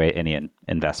evaluate any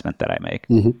investment that I make.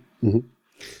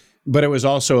 But it was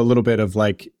also a little bit of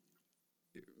like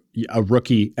a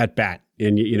rookie at bat,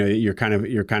 and you're kind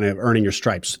of earning your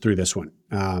stripes through this one.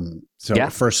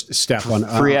 First step on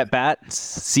free at bat,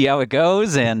 see how it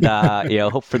goes, and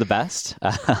hope for the best,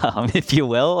 if you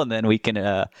will, and then we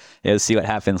can see what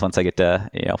happens once I get to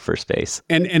first base.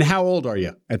 And how old are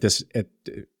you at this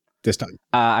time?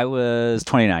 I was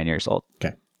 29 years old.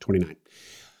 Okay, 29.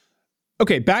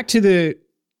 Okay, back to the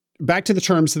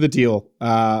terms of the deal.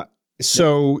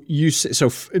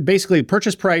 Basically,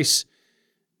 purchase price,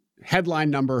 headline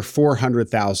number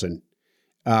 $400,000,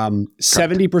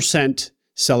 70%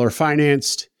 seller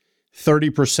financed,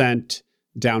 30%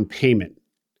 down payment.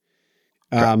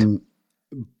 But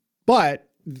that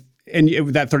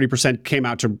 30% came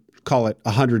out to, call it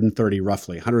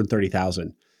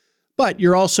 130,000. But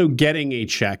you're also getting a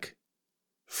check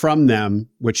from them,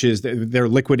 which is they're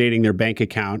liquidating their bank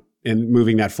account and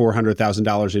moving that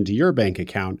 $400,000 into your bank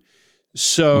account.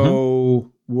 So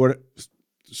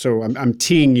So I'm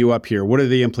teeing you up here. What are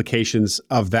the implications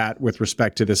of that with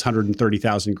respect to this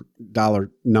 $130,000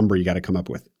 number you got to come up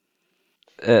with?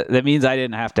 That means I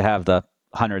didn't have to have the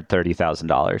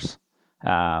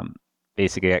 $130,000.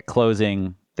 Basically, at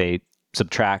closing, they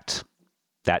subtract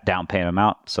that down payment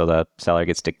amount, so the seller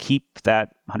gets to keep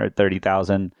that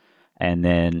 $130,000, and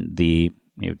then the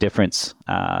difference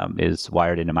is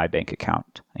wired into my bank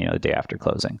account, the day after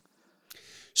closing.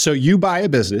 So you buy a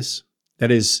business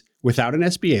that is without an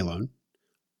SBA loan,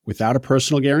 without a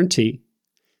personal guarantee,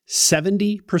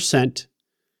 70%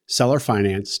 seller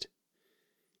financed,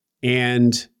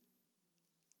 and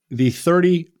the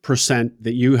 30%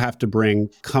 that you have to bring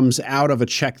comes out of a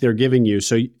check they're giving you.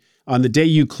 So on the day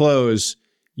you close,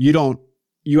 you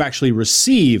actually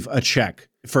receive a check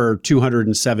for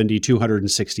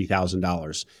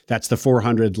 $260,000. That's the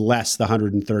 400 less the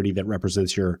 130 that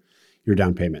represents your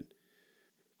down payment.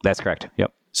 That's correct.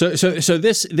 Yep. So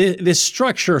this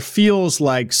structure feels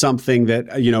like something that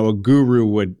a guru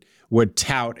would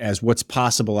tout as what's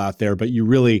possible out there, but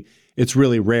it's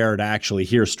really rare to actually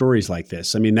hear stories like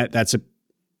this. I mean, that's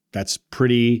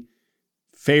pretty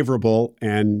favorable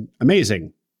and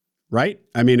amazing, right?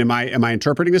 I mean, am I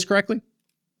interpreting this correctly?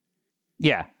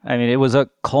 Yeah. I mean, it was a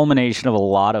culmination of a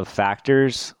lot of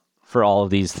factors for all of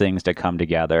these things to come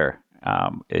together.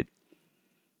 It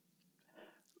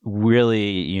really,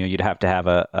 you'd have to have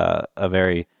a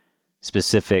very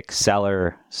specific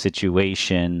seller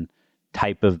situation,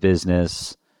 type of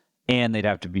business, and they'd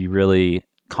have to be really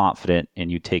confident in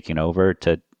you taking over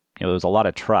to, there was a lot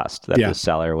of trust that the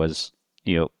seller was,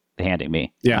 handing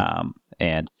me. Yeah.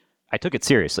 And I took it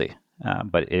seriously.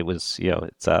 But it was,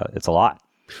 it's a lot.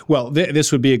 Well,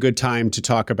 this would be a good time to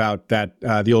talk about that,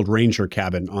 the old Ranger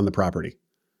cabin on the property.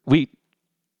 We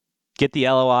get the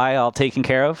LOI all taken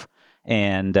care of,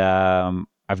 and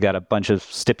I've got a bunch of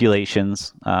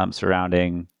stipulations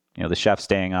surrounding, the chef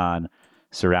staying on,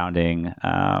 surrounding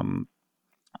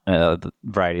the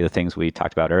variety of the things we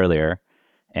talked about earlier.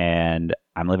 And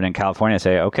I'm living in California. I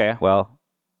say, okay, well,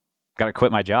 got to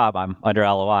quit my job. I'm under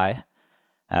LOI.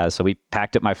 So we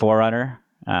packed up my 4Runner,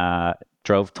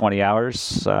 drove 20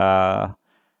 hours back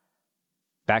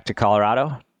to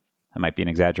Colorado. That might be an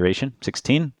exaggeration,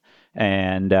 16.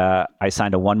 And I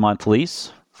signed a 1-month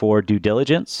lease for due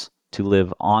diligence to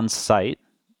live on site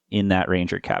in that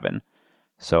Ranger cabin.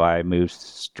 So I moved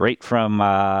straight from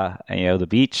the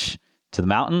beach to the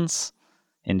mountains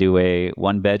into a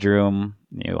 1-bedroom,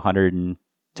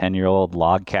 110-year-old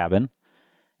log cabin,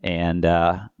 and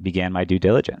began my due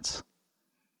diligence.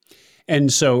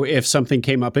 And so if something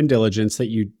came up in diligence that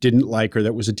you didn't like or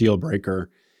that was a deal breaker,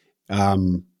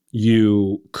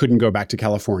 you couldn't go back to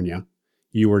California.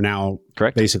 You were now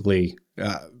correct, basically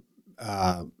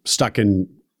stuck in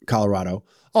Colorado.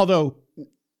 Although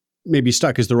maybe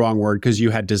stuck is the wrong word because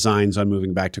you had designs on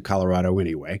moving back to Colorado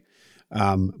anyway.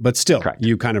 But still, correct,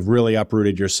 you kind of really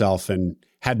uprooted yourself and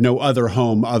had no other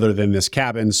home other than this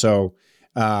cabin. So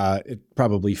it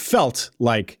probably felt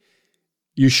like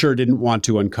you sure didn't want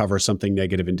to uncover something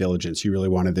negative in diligence. You really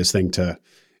wanted this thing to,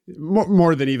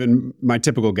 more than even my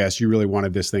typical guess, you really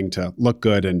wanted this thing to look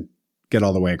good and get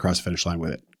all the way across the finish line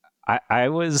with it. I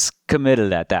was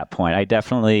committed at that point. I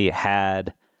definitely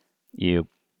had a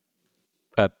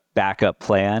backup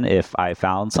plan if I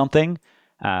found something.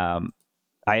 I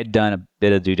had done a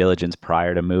bit of due diligence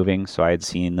prior to moving, so I had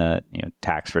seen the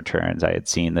tax returns, I had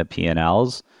seen the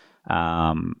P&Ls,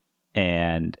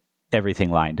 and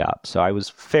everything lined up. So I was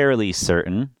fairly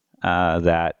certain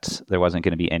that there wasn't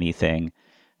going to be anything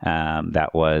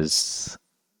that was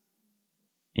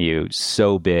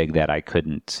so big that I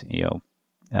couldn't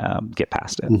get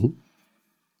past it. Mm-hmm.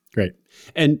 Great.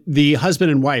 And the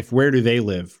husband and wife, where do they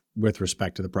live with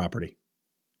respect to the property?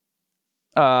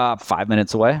 5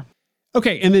 minutes away.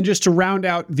 Okay. And then just to round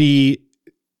out the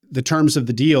terms of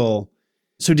the deal,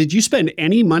 so did you spend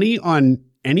any money on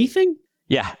anything?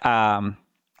 Yeah.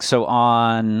 So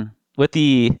with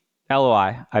the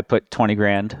LOI, I put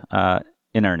 $20,000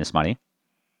 in earnest money.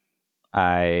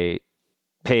 I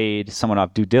paid someone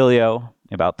off due dilio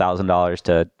about $1,000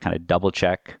 to kind of double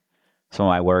check some of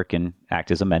my work and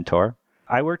act as a mentor.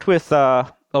 I worked with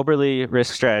Oberle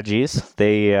Risk Strategies.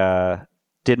 They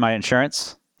did my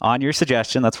insurance on your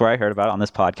suggestion. That's where I heard about it on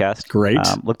this podcast. Great.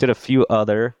 Looked at a few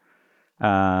other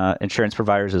insurance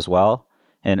providers as well.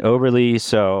 And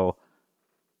Oberle,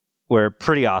 we're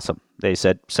pretty awesome. They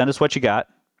said, send us what you got.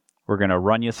 We're going to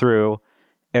run you through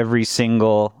every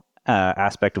single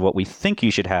aspect of what we think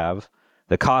you should have,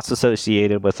 the costs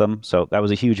associated with them. So that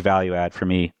was a huge value add for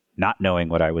me, not knowing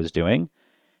what I was doing.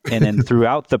 And then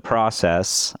throughout the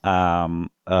process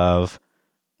of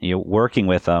working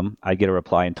with them, I'd get a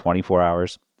reply in 24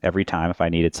 hours every time if I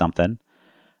needed something.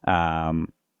 And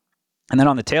then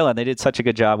on the tail end, they did such a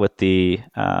good job with the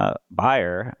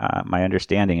buyer. My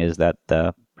understanding is that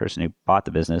the person who bought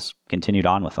the business continued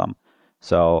on with them.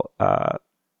 So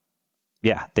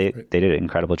they did an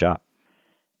incredible job.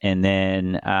 And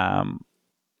then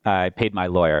I paid my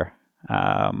lawyer,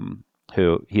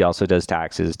 who he also does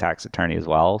taxes, tax attorney as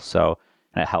well. So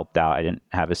it helped out. I didn't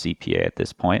have a CPA at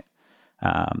this point.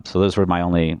 So those were my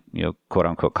only, quote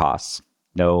unquote costs.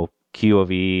 No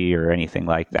QOV or anything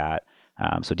like that.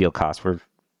 So deal costs were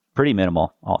pretty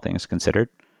minimal, all things considered.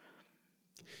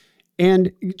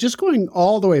 And just going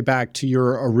all the way back to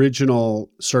your original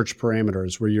search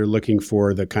parameters where you're looking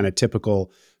for the kind of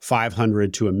typical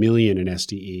 500 to $1 million in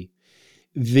SDE,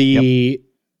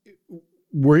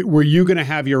 were you going to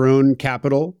have your own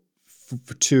capital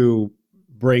to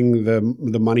bring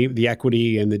the money, the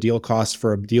equity, and the deal costs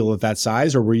for a deal of that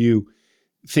size, or were you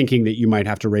thinking that you might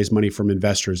have to raise money from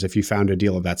investors if you found a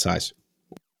deal of that size?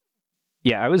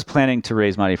 Yeah, I was planning to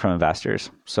raise money from investors.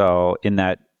 So in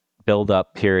that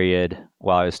build-up period,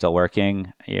 while I was still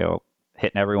working, hitting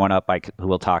everyone up who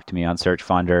will talk to me on Search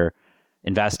Funder,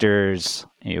 investors,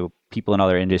 people in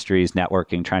other industries,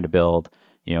 networking, trying to build,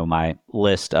 my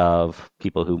list of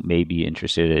people who may be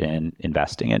interested in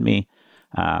investing in me.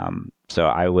 So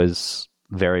I was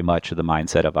very much of the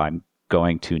mindset of I'm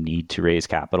going to need to raise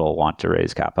capital, want to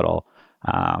raise capital,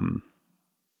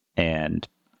 and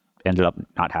ended up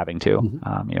not having to,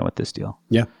 with this deal.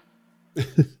 Yeah.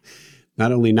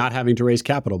 Not only not having to raise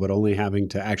capital, but only having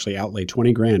to actually outlay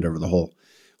 $20,000 over the whole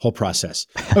process.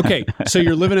 Okay. So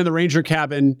you're living in the Ranger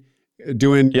cabin,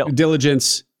 doing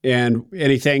diligence, and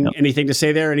anything to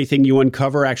say there? Anything you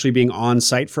uncover actually being on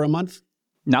site for a month?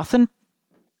 Nothing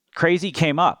crazy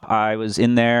came up. I was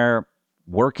in there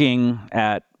working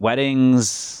at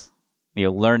weddings,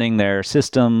 learning their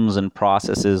systems and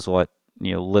processes, what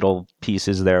little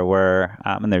pieces there were,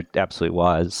 and there absolutely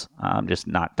was, just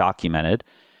not documented.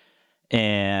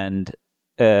 And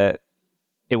it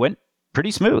went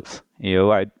pretty smooth.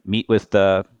 I'd meet with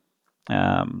the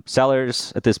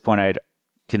sellers. At this point, I'd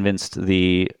convinced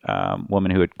the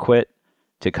woman who had quit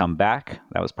to come back.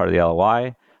 That was part of the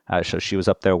LOI. So she was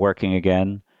up there working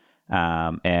again,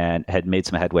 and had made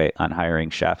some headway on hiring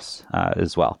chefs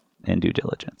as well in due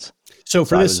diligence. So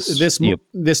for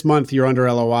this month, you're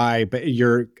under LOI, but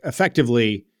you're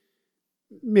effectively,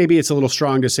 maybe it's a little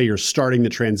strong to say you're starting the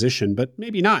transition, but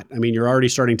maybe not. I mean, you're already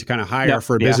starting to kind of hire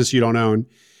for a business you don't own.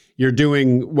 You're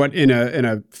doing what in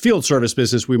a field service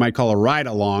business we might call a ride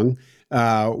along,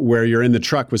 where you're in the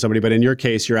truck with somebody, but in your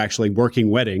case, you're actually working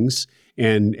weddings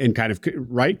and kind of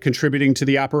contributing to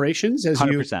the operations as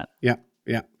 100%. Yeah.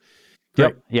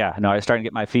 Yep. Yeah. No, I was starting to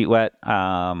get my feet wet.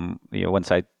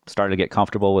 Once I started to get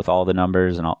comfortable with all the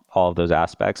numbers and all of those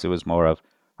aspects, it was more of,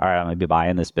 all right, I'm going to be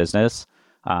buying this business.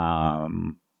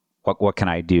 What can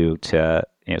I do to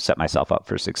set myself up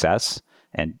for success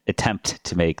and attempt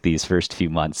to make these first few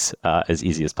months as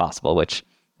easy as possible, which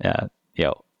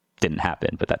didn't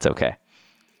happen, but that's okay.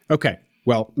 Okay.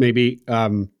 Well, maybe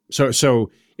so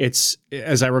it's,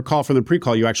 as I recall from the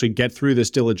pre-call, you actually get through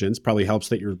this diligence. Probably helps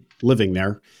that you're living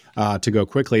there to go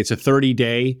quickly. It's a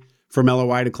 30-day from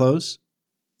LOI to close.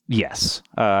 Yes,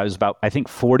 it was about, I think,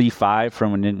 45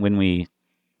 from when we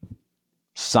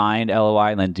signed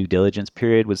LOI, and then due diligence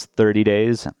period was 30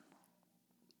 days.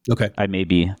 Okay. I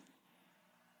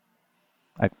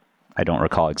don't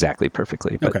recall exactly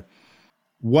perfectly. But. Okay.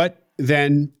 What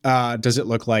then does it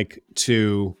look like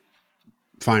to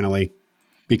finally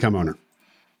become owner?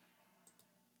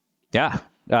 Yeah.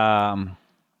 It was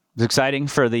exciting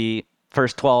for the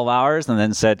first 12 hours, and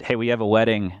then said, hey, we have a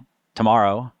wedding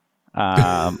tomorrow.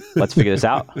 Let's figure this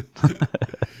out.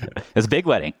 It was a big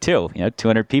wedding too,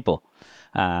 200 people.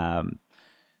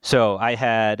 So I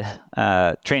had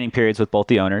training periods with both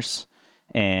the owners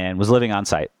and was living on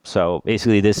site. So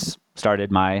basically this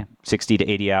started my 60 to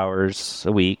 80 hours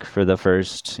a week for the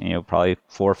first, probably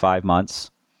 4 or 5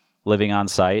 months living on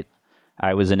site.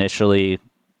 I was initially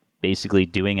basically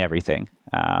doing everything,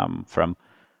 from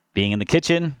being in the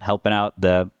kitchen, helping out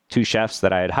the 2 chefs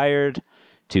that I had hired,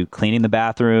 to cleaning the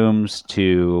bathrooms,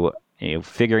 to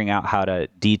figuring out how to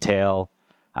detail.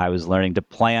 I was learning to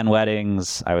plan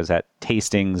weddings. I was at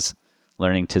tastings,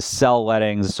 learning to sell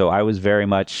weddings. So I was very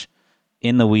much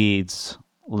in the weeds,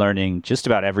 learning just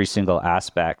about every single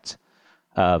aspect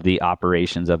of the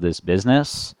operations of this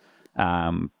business,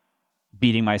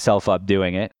 beating myself up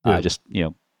doing it, just,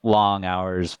 long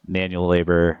hours, manual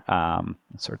labor,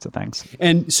 sorts of things.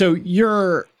 And so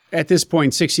you're at this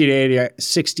point 60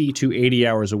 to 80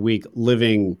 hours a week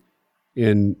living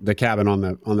in the cabin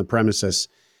on the premises.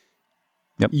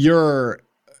 Yep. You're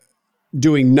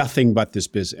doing nothing but this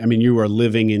business. I mean, you are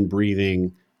living and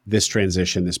breathing this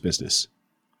transition, this business.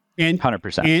 And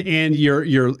 100%. And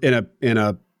you're in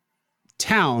a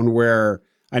town where,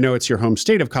 I know it's your home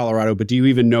state of Colorado, but do you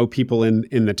even know people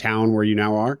in the town where you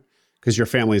now are? Because your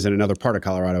family is in another part of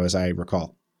Colorado, as I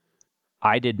recall.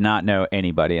 I did not know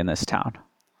anybody in this town.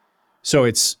 So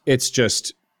it's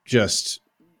just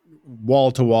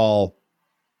wall to wall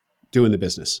doing the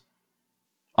business.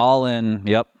 All in.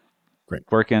 Yep. Great.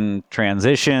 Working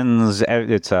transitions.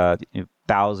 It's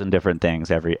 1,000 different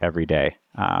things every day.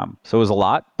 So it was a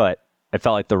lot, but it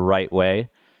felt like the right way,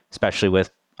 especially with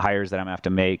hires that I'm going to have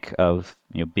to make of,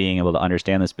 being able to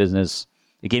understand this business.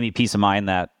 It gave me peace of mind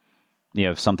that,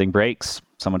 if something breaks,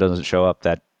 someone doesn't show up,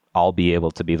 that I'll be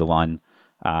able to be the one,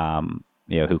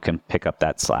 who can pick up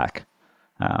that slack.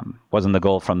 Wasn't the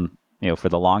goal from, for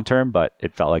the long term, but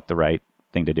it felt like the right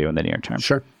thing to do in the near term.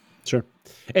 Sure.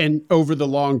 And over the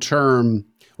long term,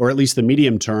 or at least the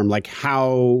medium term, like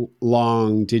how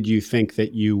long did you think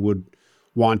that you would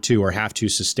want to or have to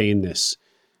sustain this?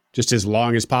 Just as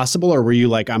long as possible? Or were you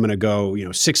like, I'm going to go,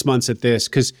 6 months at this?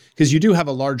 Because you do have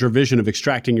a larger vision of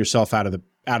extracting yourself out of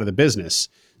the business.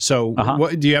 So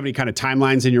do you have any kind of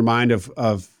timelines in your mind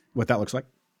of what that looks like?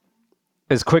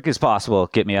 As quick as possible,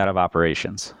 get me out of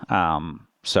operations.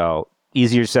 So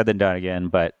easier said than done again,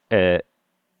 but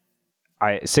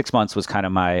 6 months was kind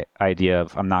of my idea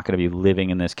of, I'm not going to be living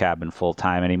in this cabin full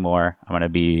time anymore. I'm going to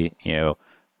be,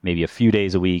 maybe a few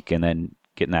days a week, and then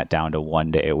getting that down to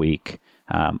 1 day a week,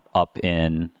 up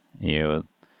in,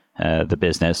 the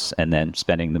business, and then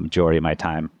spending the majority of my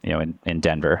time, in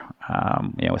Denver,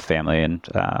 with family and,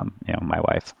 my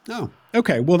wife. Oh,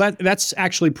 okay. Well, that's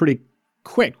actually pretty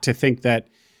quick to think that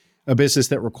a business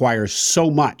that requires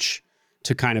so much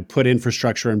to kind of put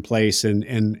infrastructure in place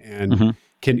and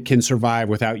can survive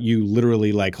without you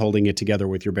literally like holding it together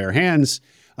with your bare hands,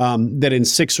 that in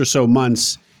 6 or so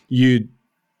months, you'd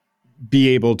be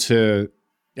able to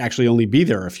actually only be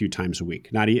there a few times a week,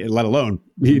 let alone,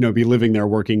 be living there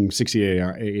working 60,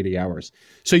 80 hours.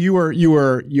 So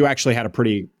you actually had a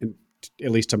pretty,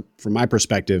 at least from my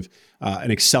perspective,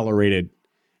 an accelerated,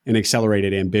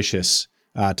 ambitious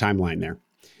timeline there.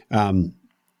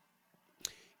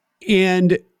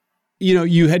 And,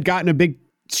 you had gotten a big,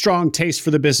 strong taste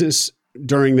for the business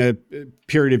during the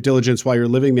period of diligence while you're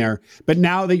living there. But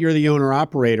now that you're the owner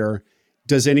operator,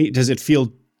 does it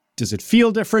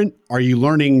feel different? Are you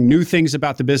learning new things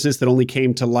about the business that only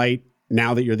came to light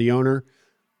now that you're the owner?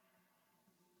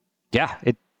 Yeah,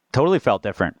 it totally felt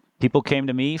different. People came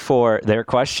to me for their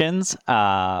questions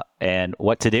and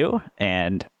what to do,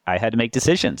 and I had to make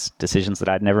decisions that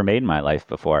I'd never made in my life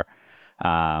before.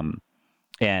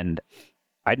 And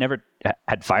I'd never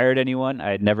had fired anyone.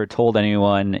 I had never told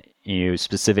anyone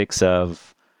specifics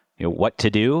of what to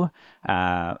do,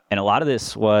 and a lot of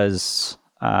this was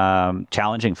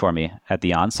challenging for me at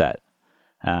the onset.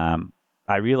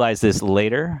 I realized this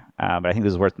later, but I think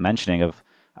this is worth mentioning.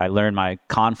 I learned my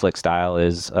conflict style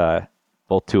is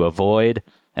both to avoid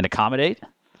and accommodate,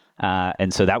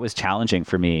 and so that was challenging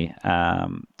for me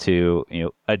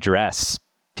to address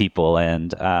people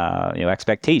and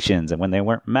expectations and when they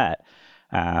weren't met.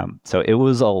 So it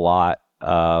was a lot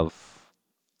of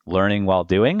learning while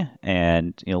doing,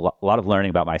 and a lot of learning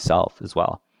about myself as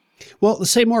well. Well,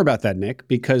 say more about that, Nick,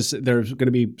 because there's going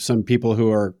to be some people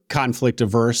who are conflict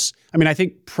averse. I mean, I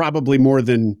think probably more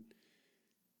than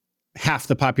half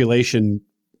the population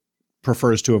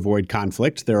prefers to avoid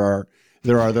conflict. There are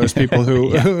those people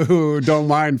who who don't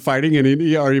mind fighting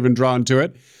and are even drawn to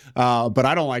it. But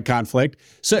I don't like conflict.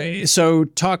 So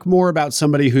talk more about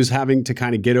somebody who's having to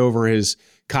kind of get over his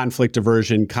conflict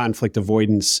aversion, conflict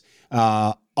avoidance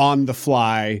on the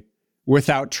fly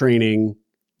without training,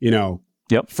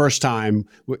 first time.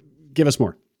 Give us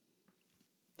more.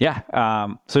 Yeah.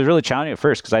 So it was really challenging at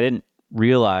first because I didn't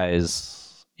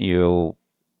realize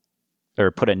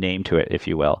or put a name to it, if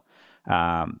you will.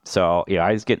 So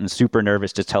I was getting super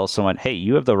nervous to tell someone, hey,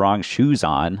 you have the wrong shoes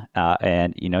on,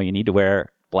 and you need to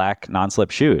wear black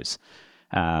non-slip shoes.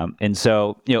 And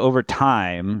so, over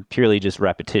time, purely just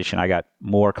repetition, I got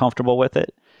more comfortable with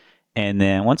it. And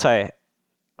then once I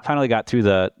finally got through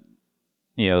the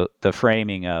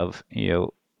framing of,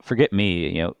 forget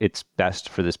me, it's best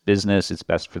for this business, it's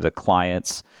best for the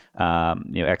clients,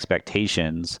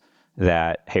 expectations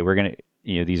that, hey, we're going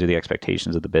to, these are the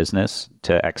expectations of the business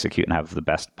to execute and have the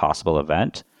best possible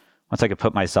event. Once I could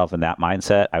put myself in that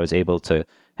mindset, I was able to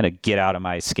kind of get out of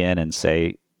my skin and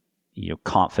say,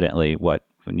 confidently what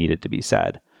needed to be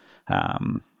said.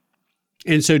 And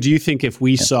so do you think if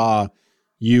we saw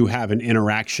you have an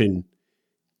interaction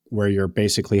where you're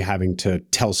basically having to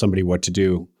tell somebody what to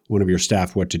do, one of your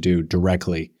staff what to do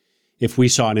directly, if we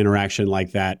saw an interaction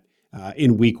like that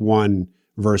in week 1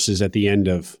 versus at the end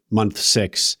of month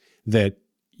 6, that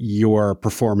your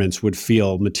performance would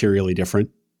feel materially different?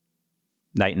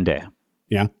 Night and day.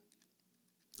 Yeah.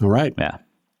 All right. Yeah.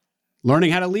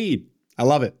 Learning how to lead. I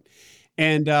love it.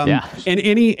 And and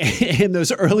in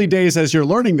those early days as you're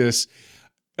learning this,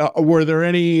 were there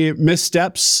any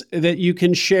missteps that you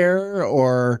can share,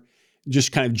 or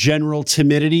just kind of general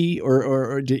timidity,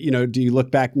 or do you look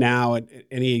back now at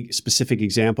any specific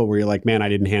example where you're like, man, I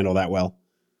didn't handle that well?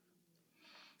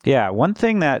 Yeah, one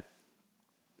thing that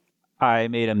I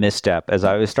made a misstep as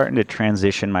I was starting to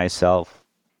transition myself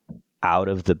out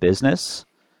of the business.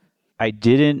 I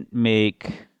didn't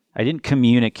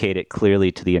communicate it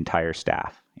clearly to the entire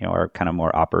staff. our kind of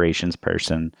more operations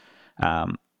person,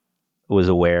 was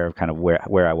aware of kind of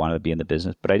where I wanted to be in the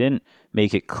business, but I didn't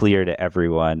make it clear to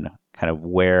everyone kind of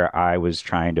where I was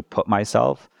trying to put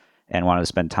myself and wanted to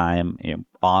spend time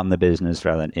on the business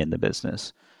rather than in the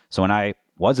business. So when I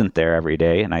wasn't there every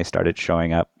day and I started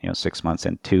showing up, 6 months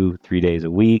in 2-3 days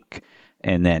a week,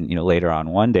 and then, later on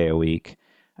 1 day a week,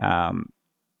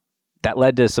 that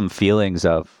led to some feelings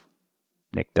of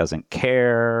Nick doesn't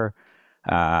care,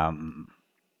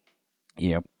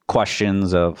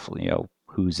 questions of,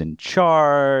 who's in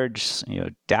charge,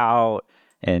 doubt.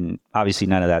 And obviously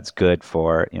none of that's good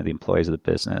for, the employees of the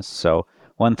business. So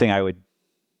one thing I would,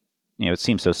 it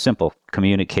seems so simple,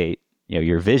 communicate,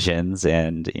 your visions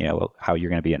and, how you're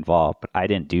going to be involved. But I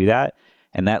didn't do that.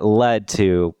 And that led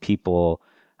to people,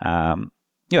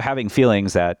 having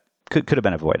feelings that could have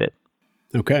been avoided.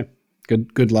 Okay.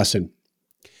 Good lesson.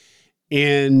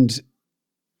 And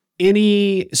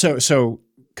so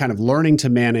kind of learning to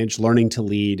manage, learning to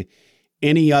lead,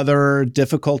 any other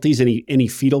difficulties, any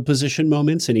fetal position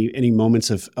moments, any moments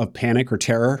of panic or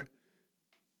terror?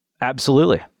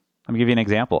 Absolutely. Let me give you an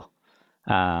example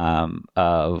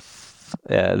of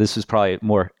this was probably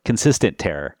more consistent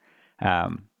terror.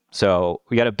 So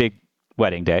we got a big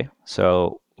wedding day.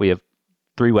 So we have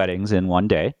 3 weddings in 1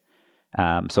 day.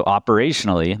 So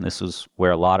operationally, and this was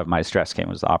where a lot of my stress came,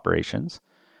 was the operations.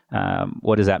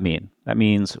 What does that mean? That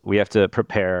means we have to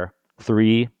prepare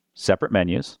 3 separate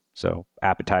menus. So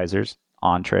appetizers,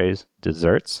 entrees,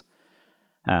 desserts.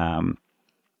 And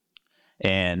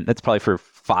that's probably for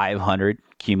 500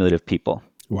 cumulative people.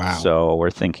 Wow. So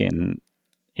we're thinking,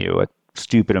 a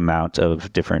stupid amount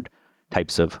of different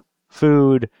types of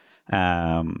food.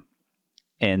 And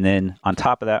then on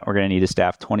top of that, we're going to need to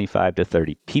staff 25 to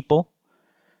 30 people.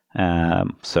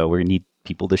 So we're going to need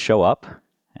people to show up,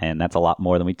 and that's a lot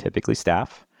more than we typically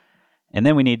staff. And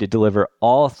then we need to deliver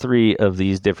all 3 of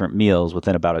these different meals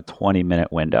within about a 20-minute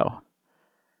window.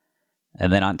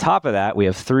 And then on top of that, we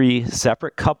have 3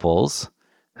 separate couples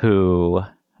who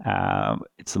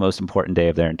it's the most important day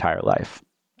of their entire life.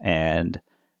 And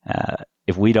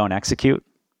if we don't execute,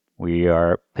 we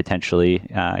are potentially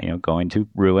going to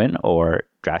ruin or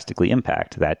drastically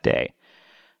impact that day.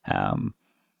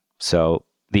 So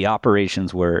the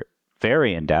operations were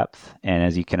very in-depth. And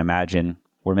as you can imagine,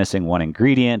 we're missing one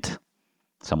ingredient.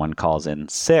 Someone calls in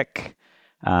sick.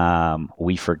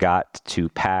 We forgot to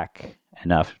pack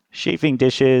enough chafing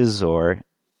dishes or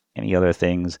any other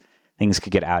things. Things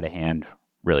could get out of hand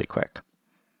really quick.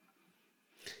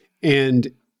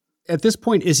 And at this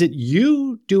point, is it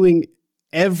you doing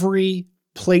every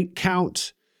plate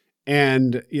count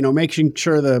and, making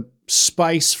sure the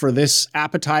spice for this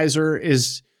appetizer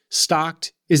is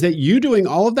stocked? Is that you doing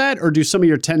all of that, or do some of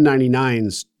your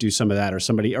 1099s do some of that, or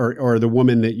somebody, or the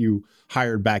woman that you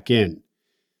hired back in?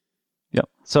 Yep.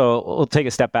 So we'll take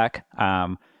a step back.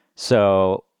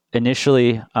 So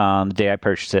initially, the day I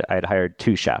purchased it, I had hired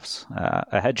 2 chefs,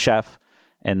 a head chef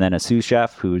and then a sous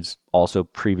chef who's also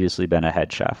previously been a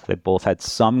head chef. They both had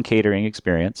some catering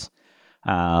experience.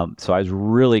 So I was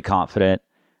really confident,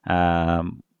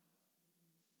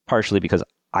 partially because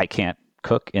I can't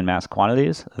cook in mass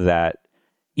quantities, that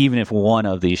even if one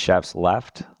of these chefs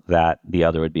left, that the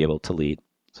other would be able to lead.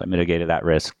 So I mitigated that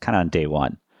risk kind of on day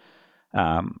one.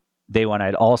 Day one,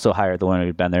 I'd also hired the one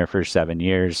who'd been there for 7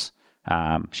 years.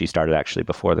 She started actually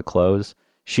before the close.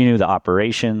 She knew the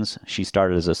operations. She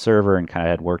started as a server and kind of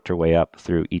had worked her way up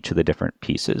through each of the different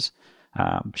pieces.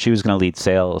 She was going to lead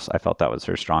sales. I felt that was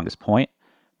her strongest point,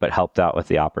 but helped out with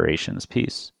the operations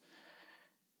piece.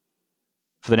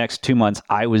 For the next 2 months,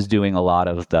 I was doing a lot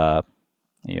of the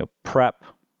prep,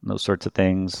 those sorts of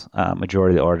things.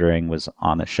 Majority of the ordering was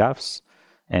on the chefs.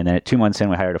 And then at 2 months in,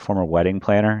 we hired a former wedding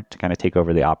planner to kind of take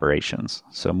over the operations.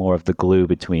 So more of the glue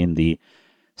between the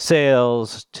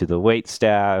sales to the wait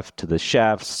staff to the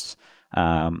chefs,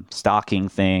 stocking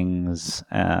things.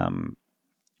 And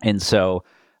so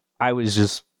I was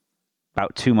just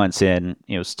about 2 months in,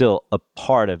 still a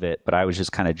part of it, but I was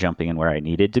just kind of jumping in where I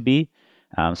needed to be.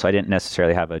 So I didn't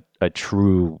necessarily have a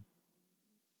true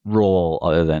role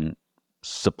other than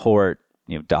support,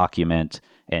 document,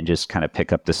 and just kind of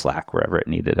pick up the slack wherever it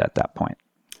needed at that point.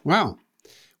 Wow.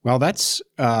 Well, that's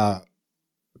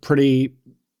pretty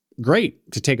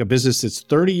great to take a business that's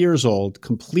 30 years old,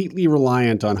 completely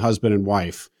reliant on husband and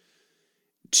wife,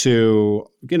 to,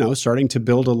 starting to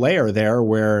build a layer there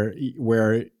where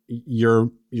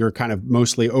you're kind of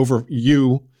mostly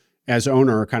you as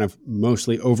owner, kind of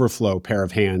mostly overflow pair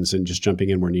of hands and just jumping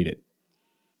in where needed.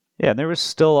 Yeah, there was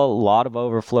still a lot of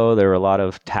overflow. There were a lot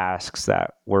of tasks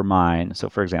that were mine. So,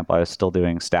 for example, I was still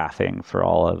doing staffing for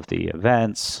all of the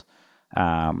events,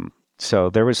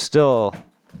 So there was still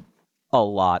a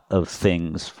lot of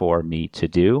things for me to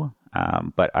do,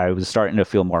 but I was starting to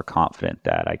feel more confident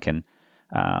that I can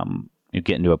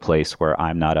get into a place where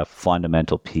I'm not a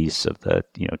fundamental piece of the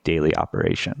daily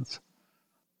operations.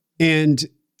 And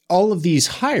all of these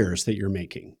hires that you're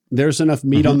making, there's enough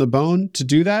meat on the bone to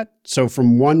do that? So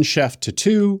from one chef to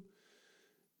two,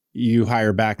 you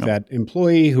hire back that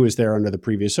employee who was there under the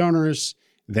previous owners,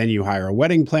 then you hire a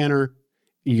wedding planner.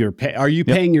 Are you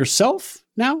paying yourself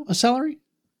now a salary?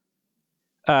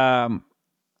 I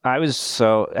was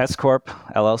S Corp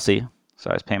LLC.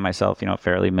 So I was paying myself,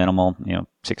 fairly minimal,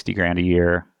 $60,000 a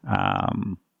year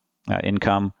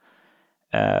income.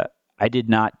 I did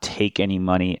not take any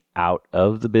money out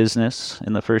of the business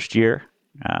in the first year.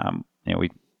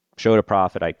 We showed a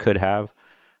profit. I could have,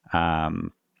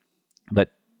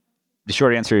 but the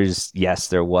short answer is yes.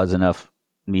 There was enough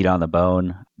meat on the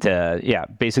bone to,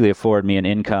 basically afford me an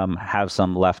income, have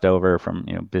some left over from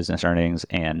business earnings,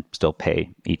 and still pay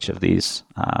each of these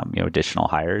additional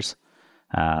hires.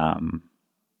 And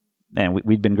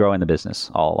we'd been growing the business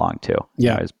all along too.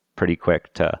 Yeah, I was pretty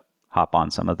quick to hop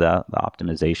on some of the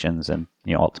optimizations, and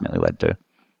ultimately led to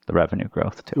the revenue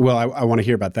growth too. Well, I want to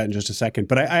hear about that in just a second,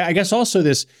 but I guess also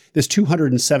this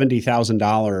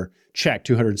 $270,000 check,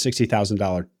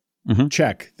 $260,000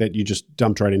 check that you just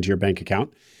dumped right into your bank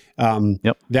account.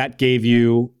 That gave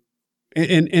you,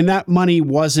 and that money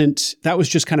that was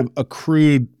just kind of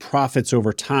accrued profits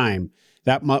over time.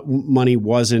 That money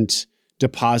wasn't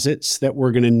deposits that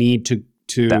we're going to need to.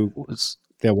 That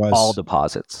was all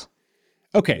deposits.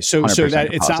 Okay, so that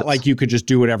deposits. It's not like you could just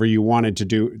do whatever you wanted to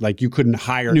do. Like you couldn't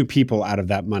hire new people out of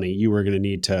that money. You were going to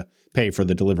need to pay for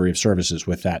the delivery of services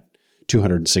with that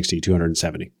 260,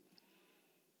 270.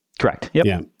 Correct.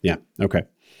 Yep. Yeah. Okay.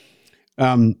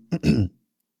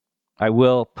 I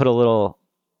will put a little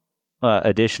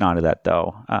addition onto that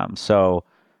though. So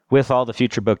with all the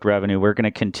future booked revenue, we're going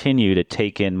to continue to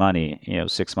take in money,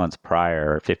 6 months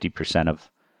prior, or 50%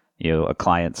 of, a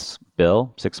client's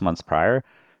bill 6 months prior.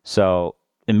 So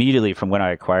immediately from when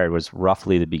I acquired was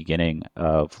roughly the beginning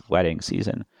of wedding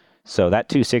season. So that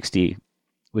 260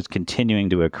 was continuing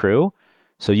to accrue.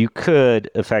 So you could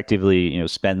effectively,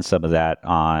 spend some of that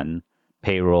on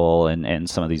payroll and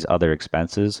some of these other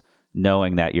expenses,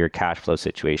 knowing that your cash flow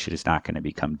situation is not going to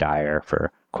become dire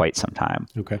for quite some time.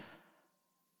 Okay.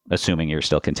 Assuming you're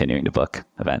still continuing to book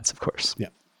events, of course. Yeah.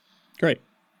 Great.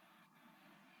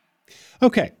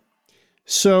 Okay.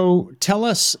 So tell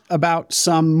us about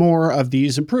some more of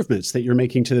these improvements that you're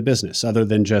making to the business, other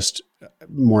than just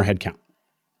more headcount.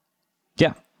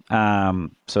 Yeah.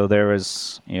 So there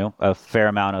was, a fair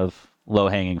amount of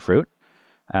low-hanging fruit.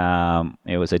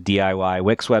 It was a DIY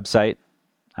Wix website.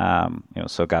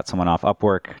 So got someone off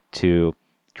Upwork to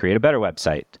create a better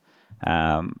website.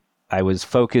 I was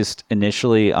focused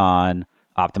initially on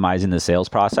optimizing the sales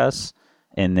process,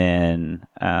 and then,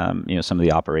 some of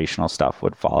the operational stuff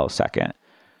would follow second.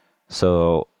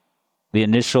 So the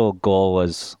initial goal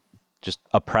was just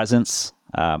a presence.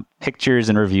 Pictures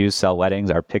and reviews sell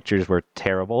weddings. Our pictures were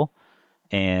terrible,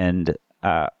 and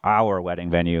our wedding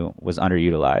venue was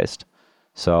underutilized.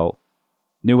 So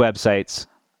new websites,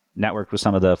 networked with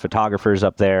some of the photographers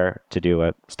up there to do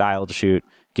a styled shoot,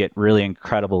 get really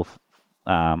incredible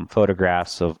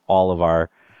photographs of all of our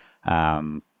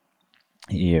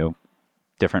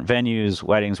different venues,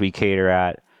 weddings we cater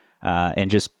at,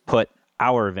 and just put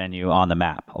our venue on the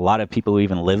map. A lot of people who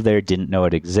even live there didn't know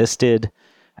it existed.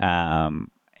 And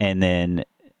then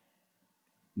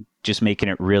just making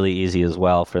it really easy as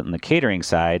well from the catering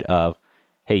side of,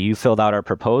 hey, you filled out our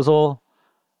proposal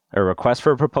or request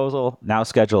for a proposal, now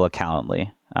schedule a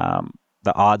Calendly.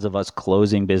 The odds of us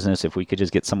closing business, if we could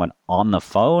just get someone on the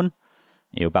phone,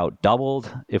 about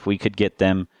doubled. If we could get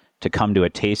them to come to a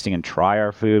tasting and try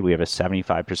our food, we have a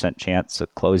 75% chance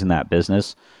of closing that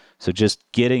business. So just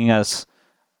getting us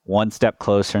one step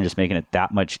closer and just making it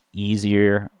that much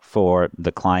easier for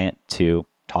the client to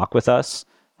talk with us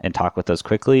and talk with us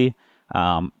quickly,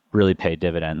 really paid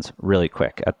dividends really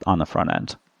quick on the front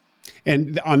end.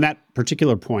 And on that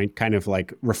particular point, kind of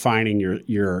like refining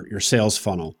your sales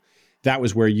funnel, that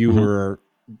was where you were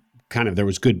kind of, there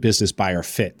was good business buyer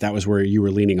fit. That was where you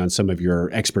were leaning on some of your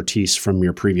expertise from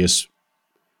your previous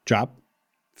job.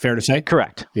 Fair to say?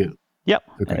 Correct. Yeah. Yep.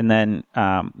 Okay. And then,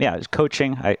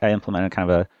 coaching. I implemented kind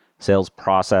of a sales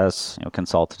process,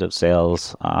 consultative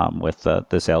sales with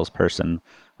the salesperson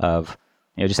of,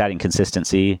 just adding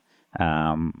consistency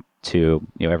to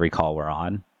every call we're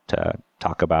on to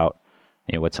talk about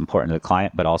what's important to the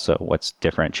client, but also what's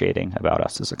differentiating about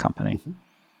us as a company.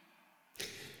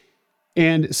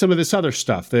 And some of this other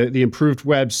stuff, the improved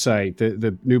website,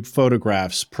 the new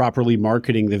photographs, properly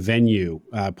marketing the venue,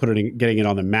 getting it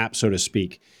on the map, so to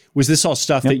speak. Was this all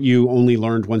stuff that you only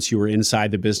learned once you were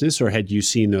inside the business, or had you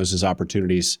seen those as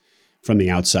opportunities from the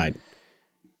outside?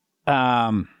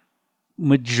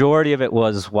 Majority of it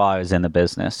was while I was in the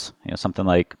business. Something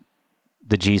like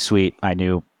the G Suite, I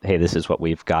knew, hey, this is what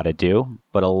we've got to do.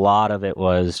 But a lot of it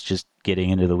was just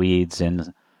getting into the weeds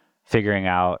and figuring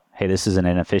out, hey, this is an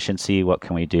inefficiency. What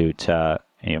can we do to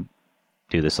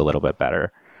do this a little bit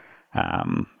better?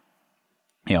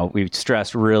 We've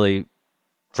stressed really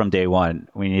from day one,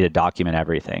 we need to document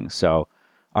everything. So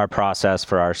our process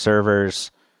for our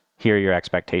servers, here are your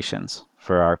expectations.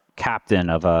 For our captain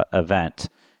of an event,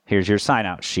 here's your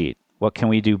sign-out sheet. What can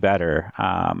we do better?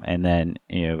 And then,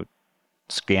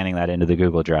 scanning that into the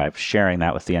Google Drive, sharing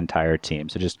that with the entire team.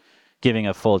 So just giving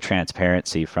a full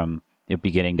transparency from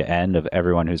beginning to end of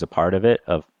everyone who's a part of it,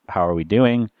 of how are we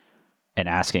doing, and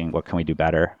asking what can we do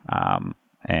better.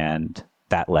 And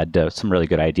that led to some really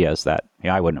good ideas that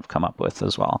I wouldn't have come up with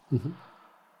as well. Mm-hmm.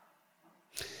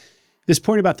 This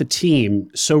point about the team.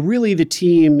 So really the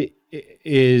team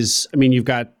is, you've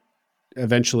got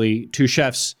eventually 2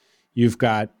 chefs, you've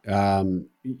got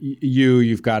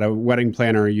you've got a wedding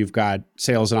planner, you've got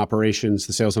sales and operations,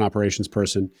 the sales and operations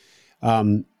person.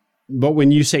 But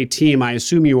when you say team, I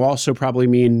assume you also probably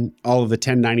mean all of the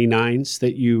 1099s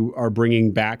that you are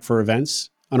bringing back for events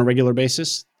on a regular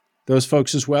basis. Those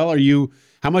folks as well.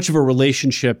 How much of a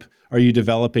relationship are you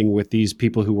developing with these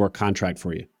people who work contract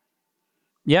for you?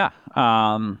 Yeah.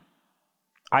 I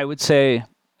would say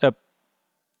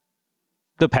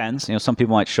depends. Some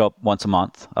people might show up once a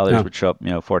month. Others would show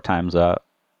up, 4 times a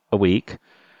week.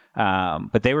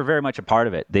 But they were very much a part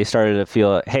of it. They started to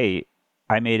feel, hey,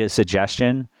 I made a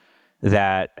suggestion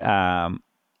that,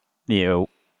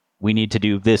 we need to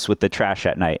do this with the trash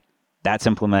at night. That's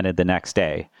implemented the next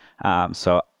day.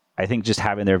 So I think just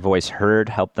having their voice heard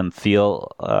helped them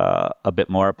feel a bit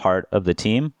more a part of the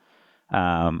team.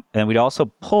 And we'd also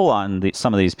pull on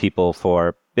some of these people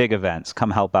for big events.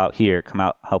 Come help out here.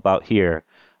 Help out here.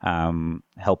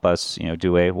 Help us,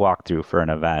 do a walkthrough for an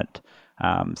event.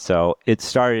 So it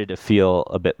started to feel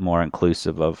a bit more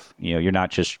inclusive of, you're not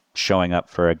just showing up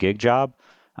for a gig job.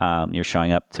 You're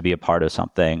showing up to be a part of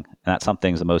something. And that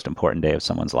something's the most important day of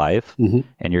someone's life. Mm-hmm.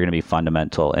 And you're going to be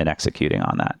fundamental in executing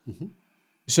on that. Mm-hmm.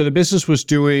 So the business was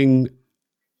doing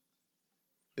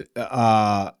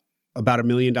about $1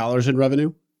 million in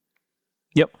revenue?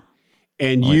 Yep.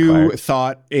 And you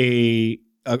thought a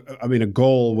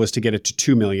goal was to get it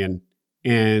to $2 million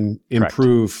and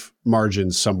improve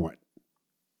margins somewhat.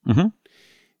 Mm-hmm.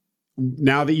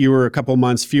 Now that you were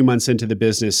few months into the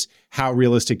business, how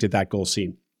realistic did that goal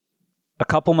seem? A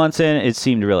couple months in, it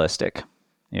seemed realistic.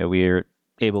 We were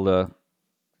able to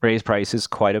raise prices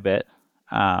quite a bit.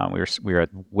 We were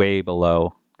way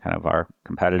below kind of our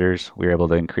competitors. We were able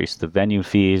to increase the venue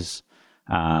fees,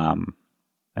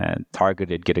 and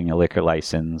targeted getting a liquor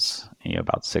license,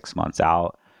 about 6 months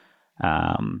out.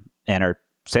 And our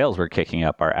sales were kicking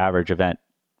up. Our average event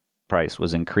price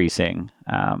was increasing.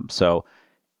 So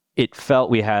it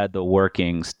felt we had the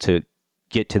workings to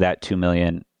get to that 2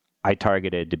 million. I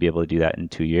targeted to be able to do that in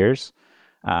 2 years.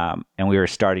 And we were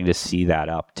starting to see that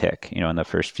uptick, in the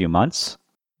first few months.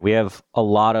 We have a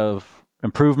lot of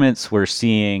improvements. We're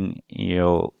seeing,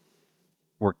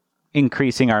 we're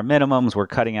increasing our minimums. We're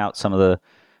cutting out some of the,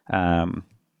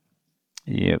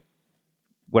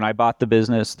 when I bought the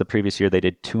business the previous year, they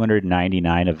did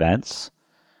 299 events.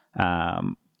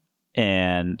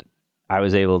 And I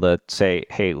was able to say,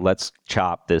 hey, let's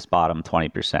chop this bottom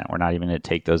 20%. We're not even going to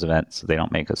take those events so they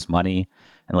don't make us money.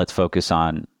 And let's focus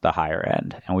on the higher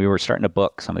end. And we were starting to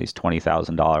book some of these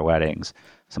 $20,000 weddings,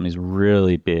 some of these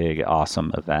really big,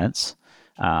 awesome events.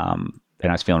 And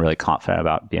I was feeling really confident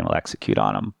about being able to execute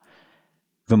on them.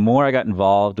 The more I got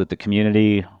involved with the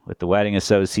community, with the wedding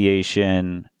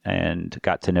association, and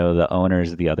got to know the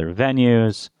owners of the other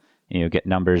venues, get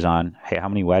numbers on, hey, how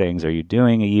many weddings are you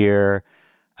doing a year?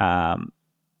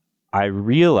 I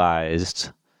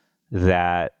realized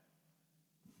that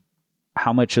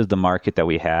how much of the market that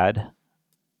we had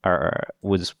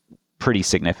was pretty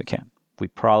significant. We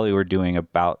probably were doing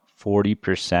about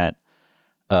 40%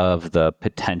 of the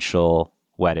potential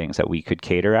weddings that we could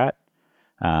cater at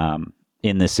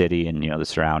in the city and the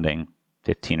surrounding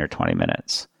 15 or 20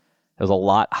 minutes. It was a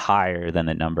lot higher than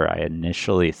the number I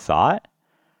initially thought.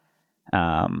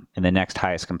 And the next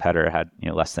highest competitor had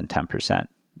less than 10%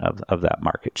 of that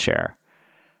market share.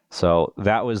 So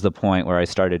that was the point where I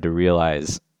started to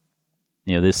realize,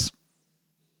 this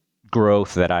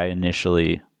growth that I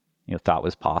initially thought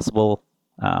was possible,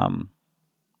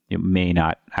 may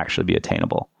not actually be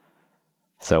attainable.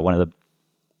 So one of the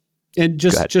And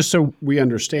just so we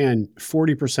understand,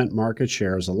 40% market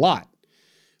share is a lot,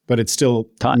 but it's still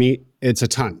it's a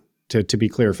ton to be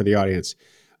clear for the audience,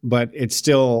 but it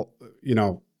still,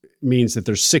 means that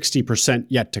there's 60%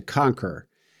 yet to conquer.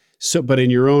 So, but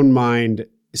in your own mind,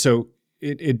 so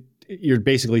you're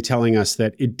basically telling us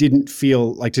that it didn't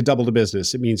feel like, to double the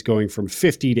business, it means going from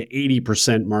 50 to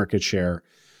 80% market share,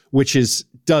 which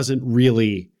doesn't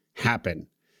really happen.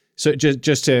 So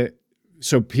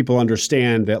so people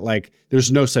understand that, like,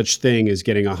 there's no such thing as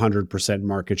getting 100%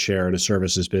 market share in a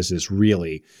services business,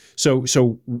 really. So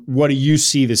what do you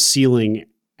see the ceiling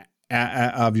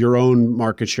of your own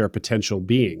market share potential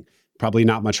being? Probably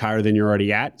not much higher than you're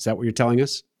already at. Is that what you're telling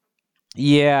us?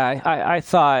 Yeah, I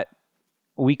thought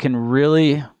we can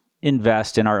really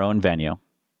invest in our own venue.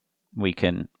 We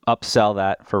can upsell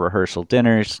that for rehearsal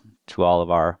dinners to all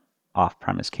of our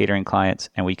off-premise catering clients,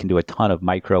 and we can do a ton of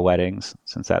micro weddings,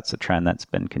 since that's a trend that's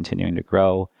been continuing to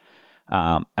grow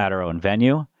at our own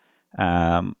venue.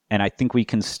 And I think we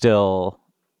can still,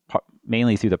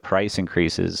 mainly through the price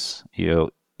increases,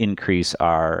 increase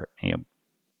our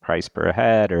price per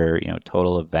head or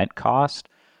total event cost.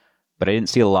 But I didn't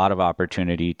see a lot of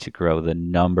opportunity to grow the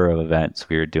number of events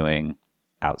we were doing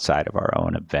outside of our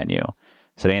own venue.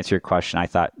 So to answer your question, I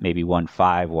thought maybe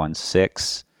 1.5,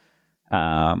 1.6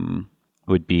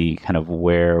 would be kind of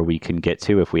where we can get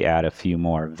to if we add a few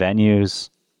more venues,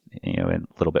 and a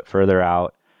little bit further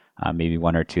out, maybe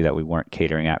one or two that we weren't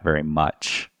catering at very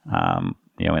much,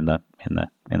 in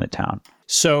the town.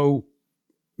 So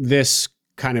this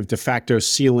kind of de facto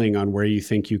ceiling on where you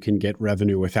think you can get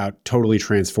revenue without totally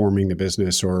transforming the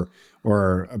business or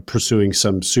pursuing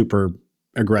some super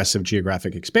aggressive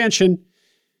geographic expansion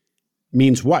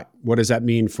means what? What does that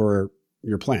mean for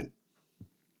your plan?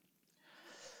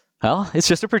 Well, it's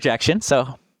just a projection,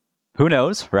 so who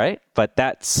knows, right? But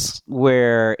that's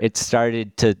where it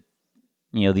started to,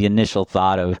 the initial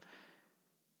thought of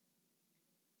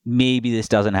maybe this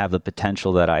doesn't have the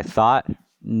potential that I thought.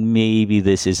 Maybe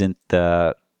this isn't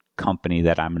the company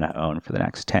that I'm going to own for the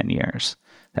next 10 years.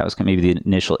 That was maybe the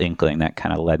initial inkling that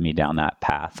kind of led me down that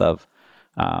path of,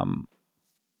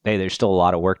 hey, there's still a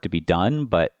lot of work to be done,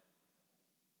 but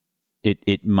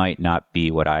it might not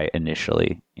be what I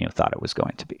initially thought it was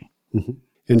going to be. Mm-hmm.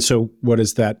 And so what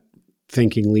does that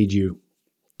thinking lead you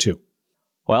to?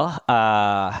 Well,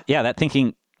 that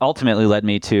thinking ultimately led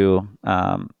me to,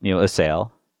 a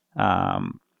sale.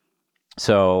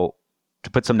 So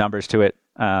to put some numbers to it,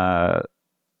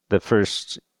 the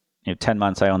first 10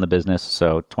 months I owned the business,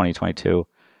 so 2022,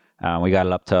 we got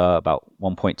it up to about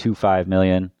 1.25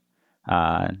 million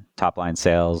top line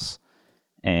sales.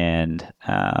 And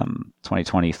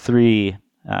 2023,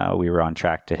 we were on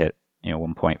track to hit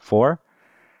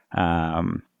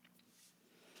 1.4.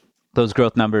 Those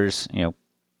growth numbers,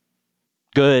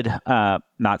 good,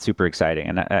 not super exciting.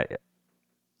 And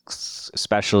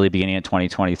especially beginning in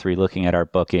 2023, looking at our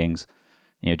bookings,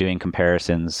 doing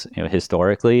comparisons,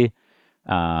 historically,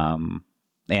 and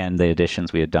the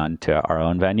additions we had done to our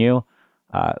own venue,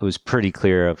 it was pretty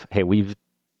clear of, hey, we've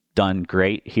done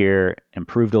great here,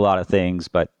 improved a lot of things,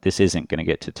 but this isn't going to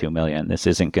get to 2 million. This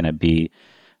isn't going to be,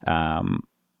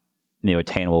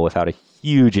 attainable without a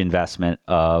huge investment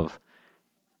of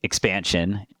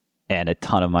expansion and a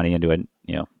ton of money into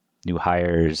new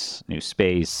hires, new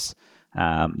space,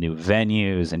 new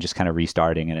venues, and just kind of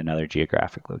restarting in another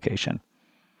geographic location.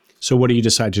 So what do you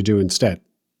decide to do instead?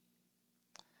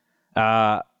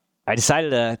 I decided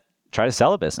to try to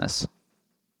sell a business.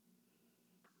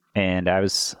 And I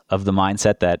was of the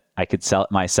mindset that I could sell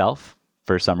it myself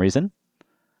for some reason.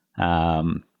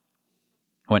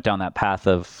 Went down that path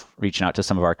of reaching out to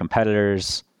some of our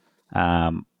competitors,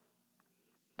 got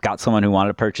someone who wanted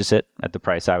to purchase it at the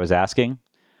price I was asking.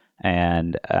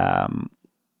 And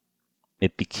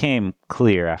it became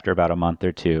clear after about a month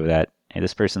or two that, hey,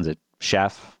 this person's a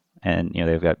chef and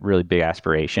they've got really big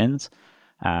aspirations,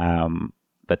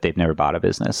 but they've never bought a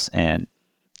business. And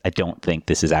I don't think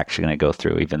this is actually going to go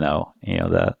through, even though,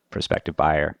 the prospective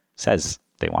buyer says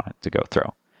they want it to go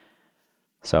through.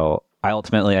 So I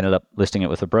ultimately ended up listing it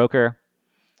with a broker,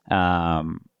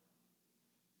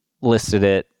 listed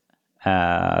it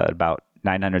at about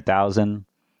 $900,000.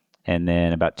 And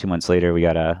then about 2 months later, we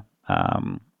got a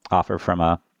offer from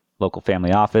a local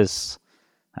family office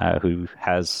who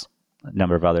has a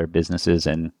number of other businesses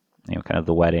in, kind of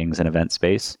the weddings and event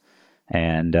space,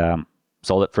 and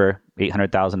sold it for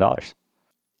 $800,000.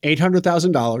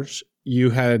 $800,000. You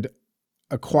had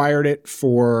acquired it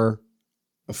for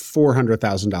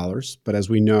 $400,000, but as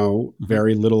we know,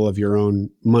 very little of your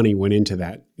own money went into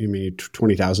that. You made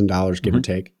 $20,000, give or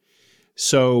take.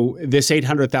 So this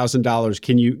 $800,000,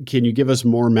 can you give us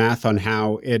more math on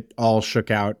how it all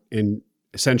shook out and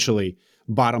essentially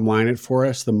bottom line it for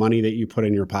us, the money that you put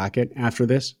in your pocket after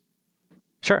this?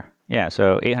 Sure. Yeah.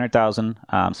 So 800,000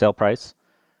 sale price,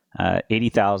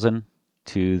 80,000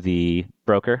 to the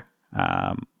broker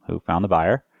who found the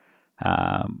buyer,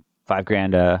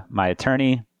 $5,000 to my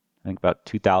attorney, I think about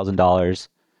 $2,000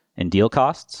 in deal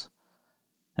costs.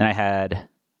 And I had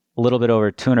a little bit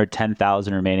over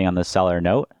 210,000 remaining on the seller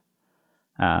note.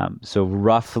 So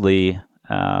roughly,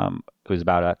 it was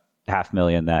about a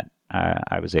 $500,000 that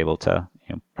I was able to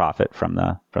profit from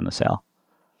the sale.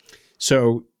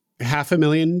 So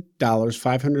 $500,000,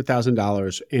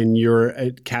 $500,000, and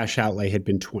your cash outlay had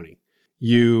been 20.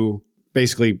 You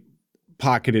basically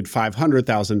pocketed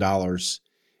 $500,000.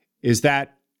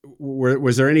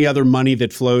 Was there any other money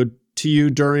that flowed to you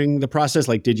during the process?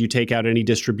 Like, did you take out any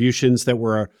distributions that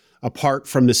were apart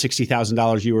from the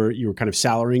 $60,000 you were kind of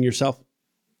salarying yourself?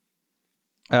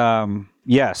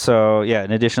 Yeah. So yeah,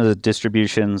 in addition to the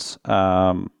distributions,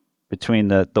 between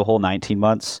the whole 19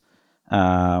 months,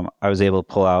 I was able to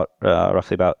pull out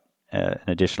roughly about an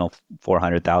additional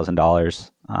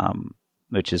 $400,000,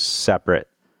 which is separate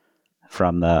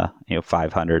from the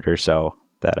 500 or so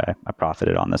that I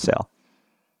profited on the sale.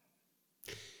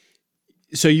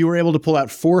 So you were able to pull out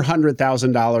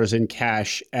 $400,000 in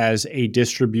cash as a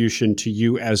distribution to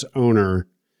you as owner,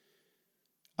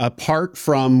 apart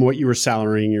from what you were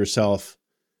salarying yourself.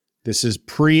 This is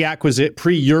pre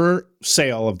your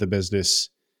sale of the business.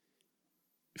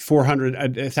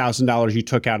 $400,000 you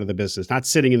took out of the business, not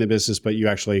sitting in the business, but you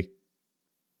actually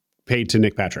paid to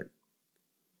Nick Patrick.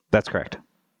 That's correct.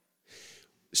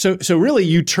 So really,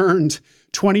 you turned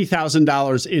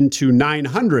 $20,000 into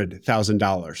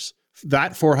 $900,000.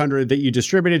 That $400,000 that you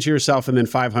distributed to yourself, and then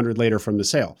 $500,000 later from the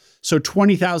sale. So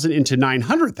 $20,000 into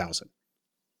 $900,000.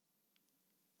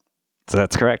 So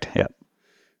that's correct. Yeah.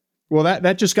 Well,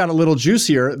 that just got a little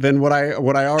juicier than what I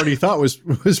already thought was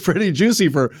pretty juicy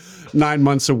for 9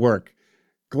 months of work.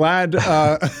 Glad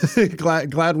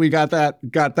we got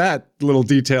that little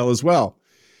detail as well.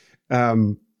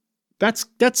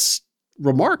 That's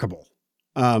remarkable.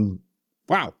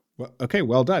 Wow. Okay,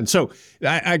 well done. So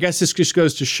I guess this just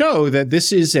goes to show that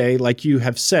this is like you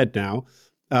have said now,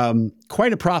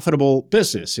 quite a profitable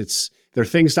business. There are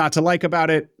things not to like about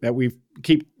it that we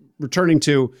keep returning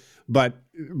to, but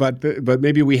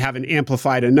maybe we haven't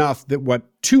amplified enough that what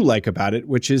to like about it,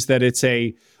 which is that it's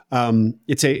a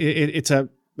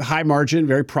high margin,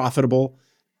 very profitable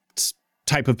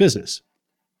type of business.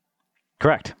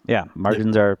 Correct. Yeah,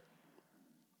 margins are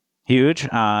huge,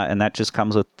 and that just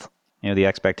comes with the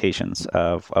expectations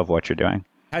of what you're doing.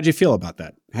 How'd you feel about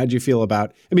that? How'd you feel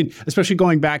about, especially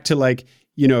going back to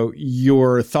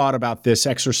your thought about this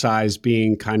exercise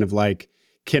being kind of like,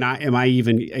 am I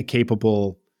even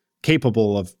capable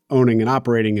of owning and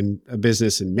operating a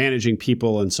business and managing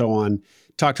people and so on?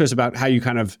 Talk to us about how you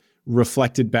kind of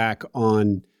reflected back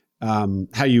on,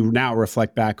 how you now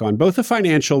reflect back on both the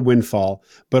financial windfall,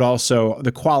 but also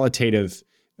the qualitative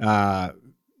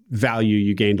value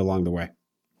you gained along the way.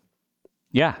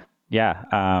 Yeah.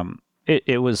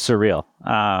 It was surreal.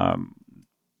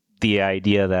 The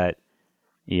idea that,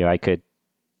 I could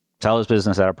sell this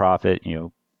business at a profit,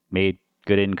 made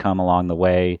good income along the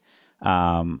way.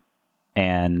 And,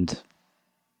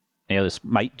 this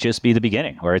might just be the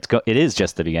beginning, or it is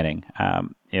just the beginning.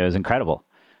 It was incredible.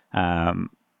 I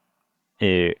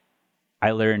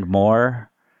learned more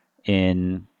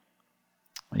in,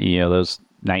 those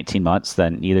 19 months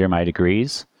than either of my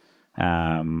degrees.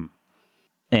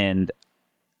 And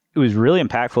it was really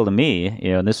impactful to me,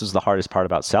 and this was the hardest part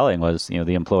about selling was,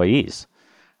 the employees.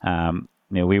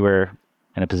 We were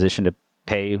in a position to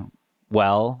pay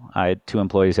well. I had 2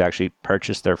 employees who actually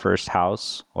purchased their first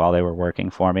house while they were working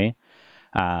for me.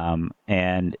 And,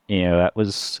 that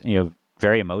was,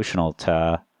 very emotional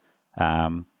to,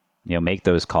 make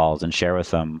those calls and share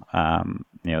with them,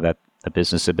 that the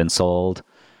business had been sold.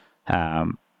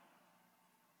 The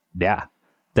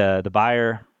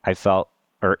buyer, I felt,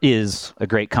 or is a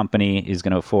great company, is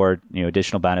going to afford,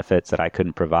 additional benefits that I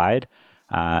couldn't provide.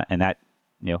 And that,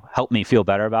 helped me feel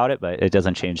better about it, but it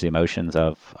doesn't change the emotions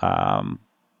of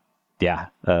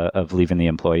leaving the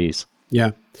employees.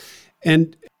 Yeah.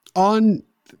 And on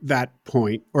that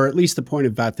point, or at least the point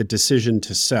about the decision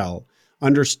to sell,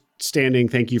 understanding,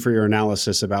 thank you for your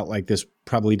analysis about this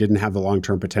probably didn't have the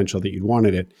long-term potential that you'd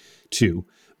wanted it to,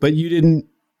 but you didn't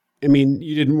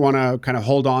want to kind of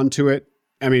hold on to it.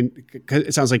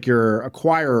 It sounds like your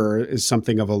acquirer is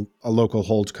something of a local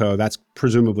holdco. That's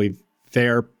presumably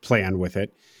their plan with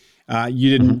it.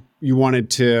 You wanted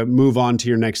to move on to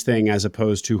your next thing as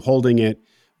opposed to holding it,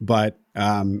 but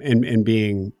and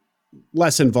being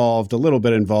less involved, a little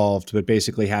bit involved, but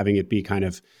basically having it be kind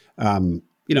of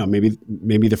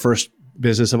maybe the first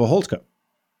business of a holdco,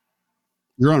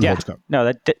 your own holdco. No,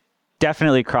 that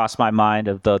definitely crossed my mind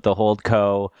of the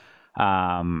holdco,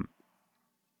 and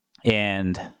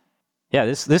yeah,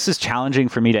 this is challenging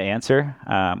for me to answer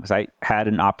because I had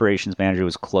an operations manager who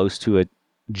was close to a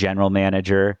general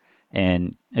manager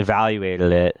and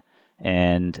evaluated it,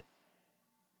 and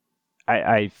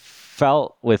I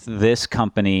felt with this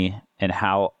company and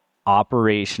how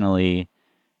operationally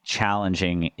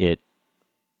challenging it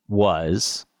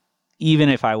was, even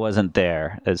if I wasn't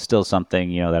there, it's still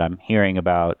something, that I'm hearing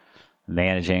about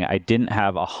managing. I didn't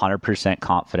have 100%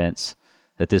 confidence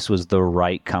that this was the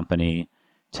right company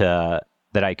that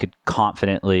I could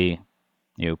confidently,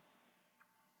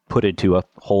 put into a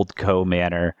holdco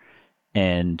manner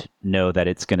and know that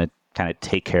it's going to kind of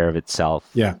take care of itself.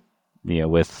 Yeah.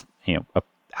 With, an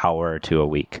hour or two a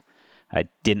week. I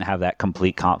didn't have that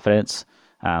complete confidence.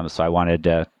 So I wanted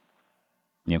to,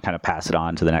 kind of pass it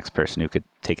on to the next person who could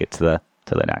take it to the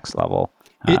next level.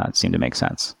 It seemed to make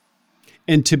sense.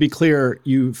 And to be clear,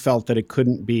 you felt that it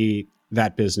couldn't be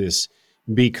that business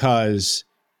because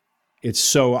it's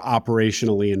so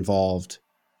operationally involved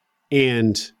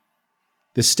and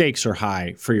the stakes are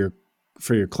high for your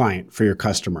client, for your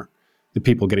customer, the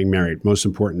people getting married, most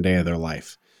important day of their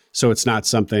life. So it's not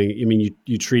something,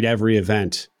 you treat every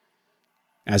event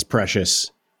as precious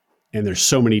and there's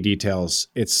so many details.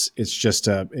 It's kind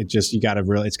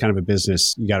of a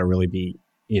business you got to really be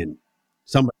in.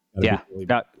 Somebody really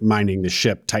minding the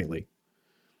ship tightly.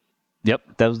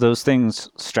 Yep. Those things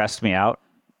stressed me out.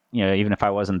 Even if I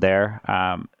wasn't there,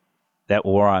 that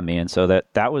wore on me. And so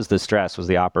that was the stress, was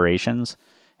the operations.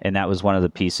 And that was one of the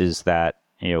pieces that,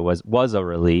 was a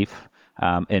relief,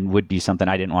 and would be something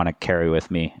I didn't want to carry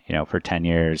with me, for 10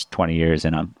 years, 20 years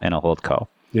in a holdco.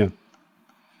 Yeah.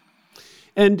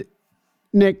 And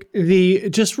Nick,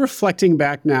 just reflecting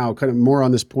back now, kind of more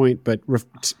on this point, but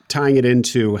tying it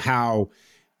into how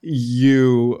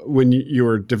when you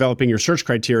were developing your search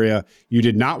criteria, you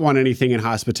did not want anything in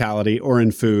hospitality or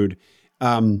in food,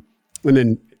 and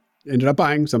then ended up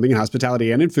buying something in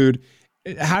hospitality and in food.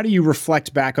 How do you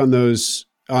reflect back on those?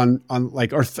 What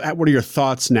are your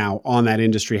thoughts now on that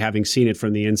industry, having seen it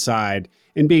from the inside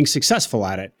and being successful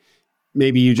at it?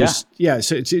 Maybe you just,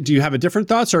 So do you have a different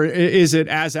thoughts, or is it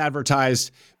as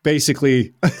advertised,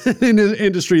 basically in an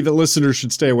industry that listeners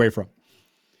should stay away from?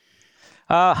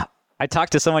 I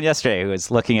talked to someone yesterday who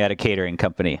was looking at a catering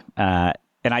company, and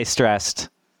I stressed,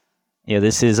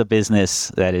 this is a business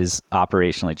that is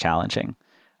operationally challenging.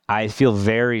 I feel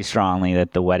very strongly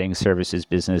that the wedding services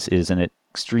business is an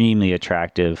extremely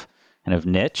attractive kind of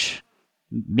niche,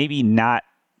 maybe not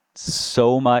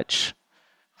so much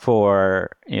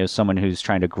for someone who's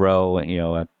trying to grow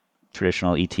a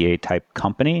traditional ETA type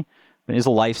company, but it's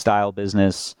a lifestyle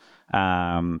business,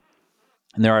 and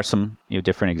there are some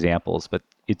different examples, but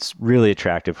it's really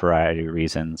attractive for a variety of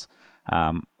reasons.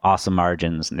 Awesome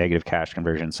margins, negative cash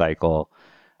conversion cycle,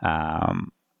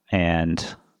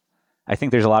 and I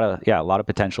think there's a lot of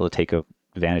potential to take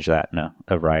advantage of that in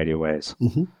a variety of ways.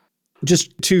 Mm-hmm.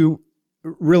 Just to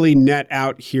really net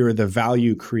out here the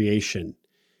value creation,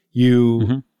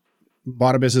 you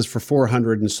bought a business for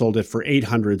 $400 and sold it for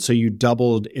 $800, so you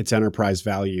doubled its enterprise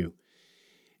value.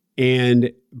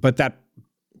 But that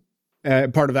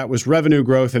part of that was revenue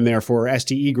growth, and therefore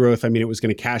SDE growth. It was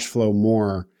going to cash flow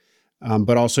more,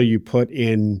 but also you put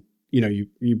in,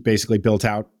 you basically built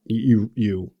out,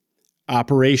 you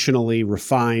operationally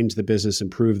refined the business,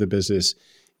 improved the business.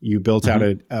 You built out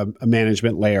a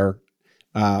management layer,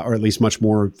 or at least much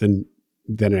more than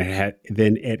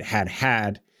it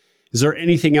had. Is there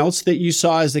anything else that you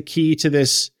saw as the key to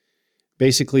this,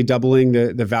 basically doubling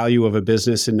the value of a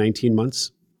business in 19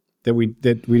 months that we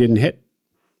didn't hit?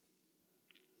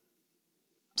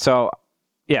 So,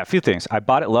 a few things. I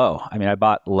bought it low. I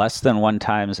bought less than 1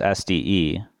 times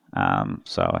SDE.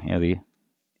 The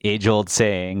age-old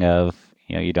saying of,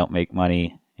 you don't make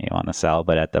money on the sell,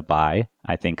 but at the buy,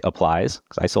 I think applies,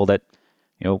 because I sold it,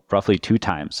 roughly 2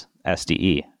 times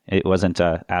SDE. It wasn't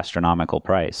an astronomical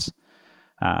price.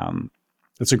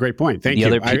 That's a great point. Thank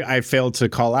you. I failed to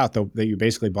call out that you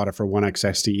basically bought it for 1x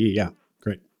SDE. Yeah,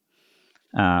 great.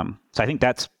 So I think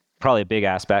that's probably a big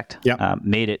aspect. Yeah.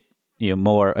 Made it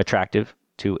more attractive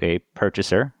to a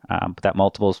purchaser. But that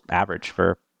multiple's average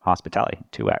for hospitality,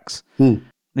 2x.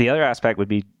 The other aspect would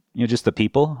be just the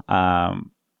people.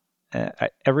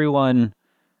 Everyone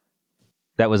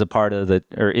that was a part of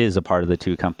is a part of the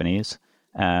 2 companies,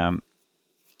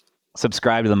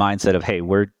 subscribe to the mindset of, hey,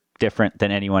 we're different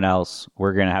than anyone else.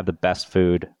 We're going to have the best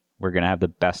food. We're going to have the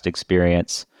best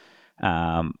experience.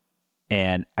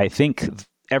 And I think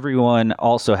everyone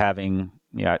also having,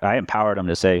 I empowered them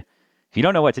to say, if you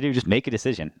don't know what to do, just make a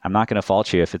decision. I'm not going to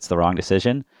fault you if it's the wrong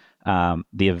decision.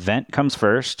 The event comes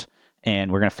first,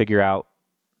 and we're going to figure out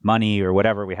money or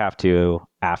whatever we have to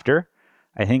after.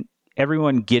 I think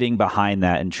everyone getting behind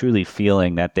that and truly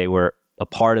feeling that they were a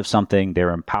part of something, they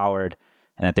were empowered,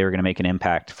 and that they were going to make an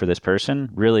impact for this person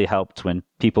really helped when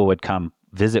people would come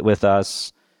visit with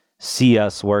us, see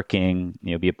us working,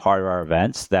 be a part of our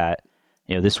events, that,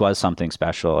 this was something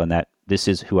special and that this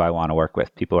is who I want to work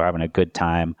with. People are having a good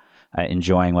time,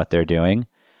 enjoying what they're doing.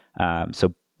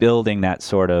 So building that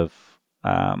sort of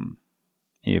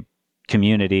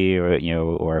community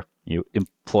or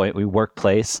employee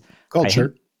workplace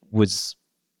culture was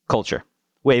culture.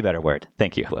 Way better word.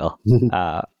 Thank you, Will.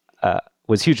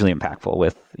 Was hugely impactful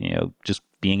with just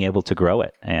being able to grow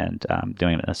it and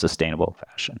doing it in a sustainable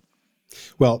fashion.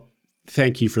 Well,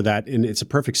 thank you for that. And it's a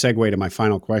perfect segue to my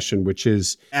final question, which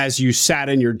is, as you sat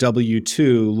in your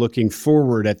W-2 looking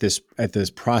forward at this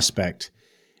prospect,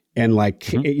 and I'm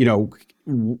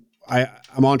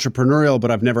entrepreneurial,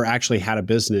 but I've never actually had a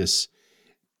business.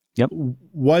 Yep.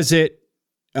 Was it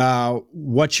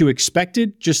what you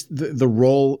expected? Just the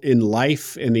role in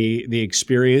life and the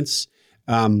experience?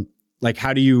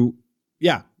 How do you,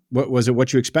 what was it?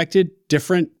 What you expected?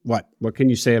 Different? What can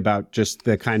you say about just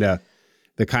the kind of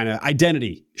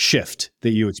identity shift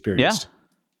that you experienced? Yeah.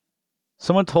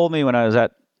 Someone told me when I was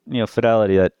at,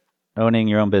 Fidelity, that owning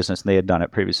your own business, and they had done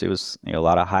it previously, was, a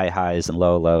lot of high highs and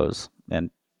low lows. And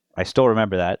I still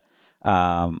remember that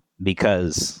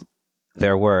because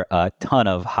there were a ton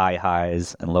of high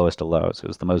highs and lowest of lows. It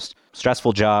was the most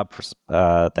stressful job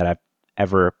that I've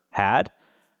ever had,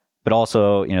 but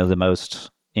also, the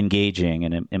most engaging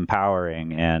and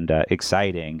empowering and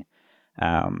exciting.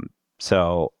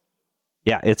 So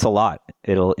yeah, it's a lot.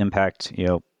 It'll impact,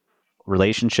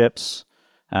 relationships.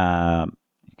 You're going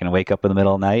to wake up in the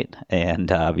middle of the night and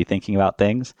be thinking about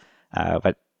things,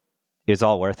 but it's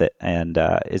all worth it. And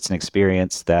it's an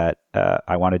experience that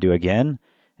I want to do again.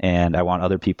 And I want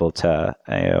other people to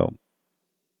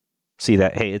see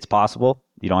that, hey, it's possible.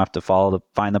 You don't have to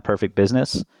find the perfect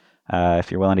business.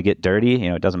 If you're willing to get dirty,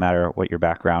 it doesn't matter what your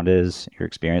background is, your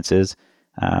experience is.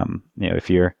 If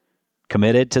you're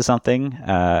committed to something,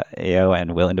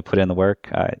 and willing to put in the work,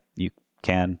 you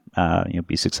can,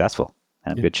 be successful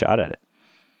and have a good shot at it.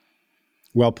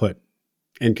 Well put.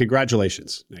 And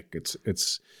congratulations, Nick.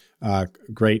 It's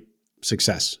great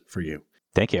success for you.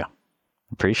 Thank you.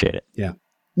 Appreciate it. Yeah.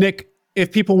 Nick,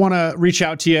 if people want to reach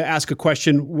out to you, ask a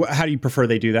question, how do you prefer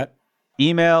they do that?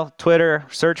 Email, Twitter,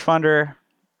 Search Funder.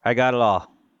 I got it all.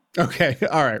 Okay.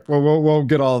 All right. Well, we'll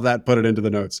get all of that, put it into the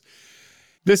notes.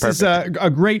 This Perfect. Is a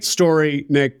great story,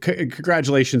 Nick.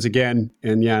 Congratulations again.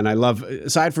 And I love,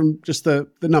 aside from just the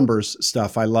numbers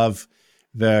stuff, I love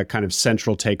the kind of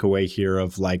central takeaway here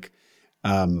of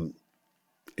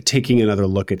taking another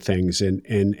look at things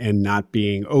and not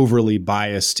being overly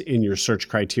biased in your search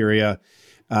criteria,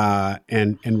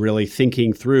 and really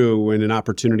thinking through when an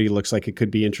opportunity looks like it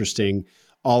could be interesting,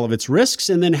 all of its risks,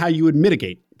 and then how you would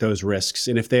mitigate those risks.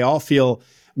 And if they all feel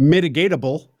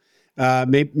mitigatable,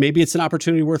 maybe it's an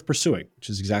opportunity worth pursuing, which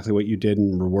is exactly what you did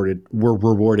and were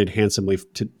rewarded handsomely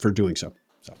for doing so.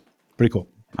 So pretty cool.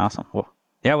 Awesome.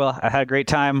 Well, I had a great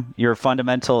time. You're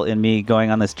fundamental in me going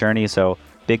on this journey. So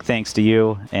big thanks to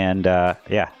you. And I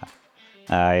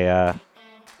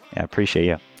appreciate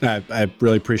you. I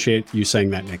really appreciate you saying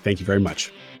that, Nick. Thank you very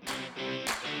much.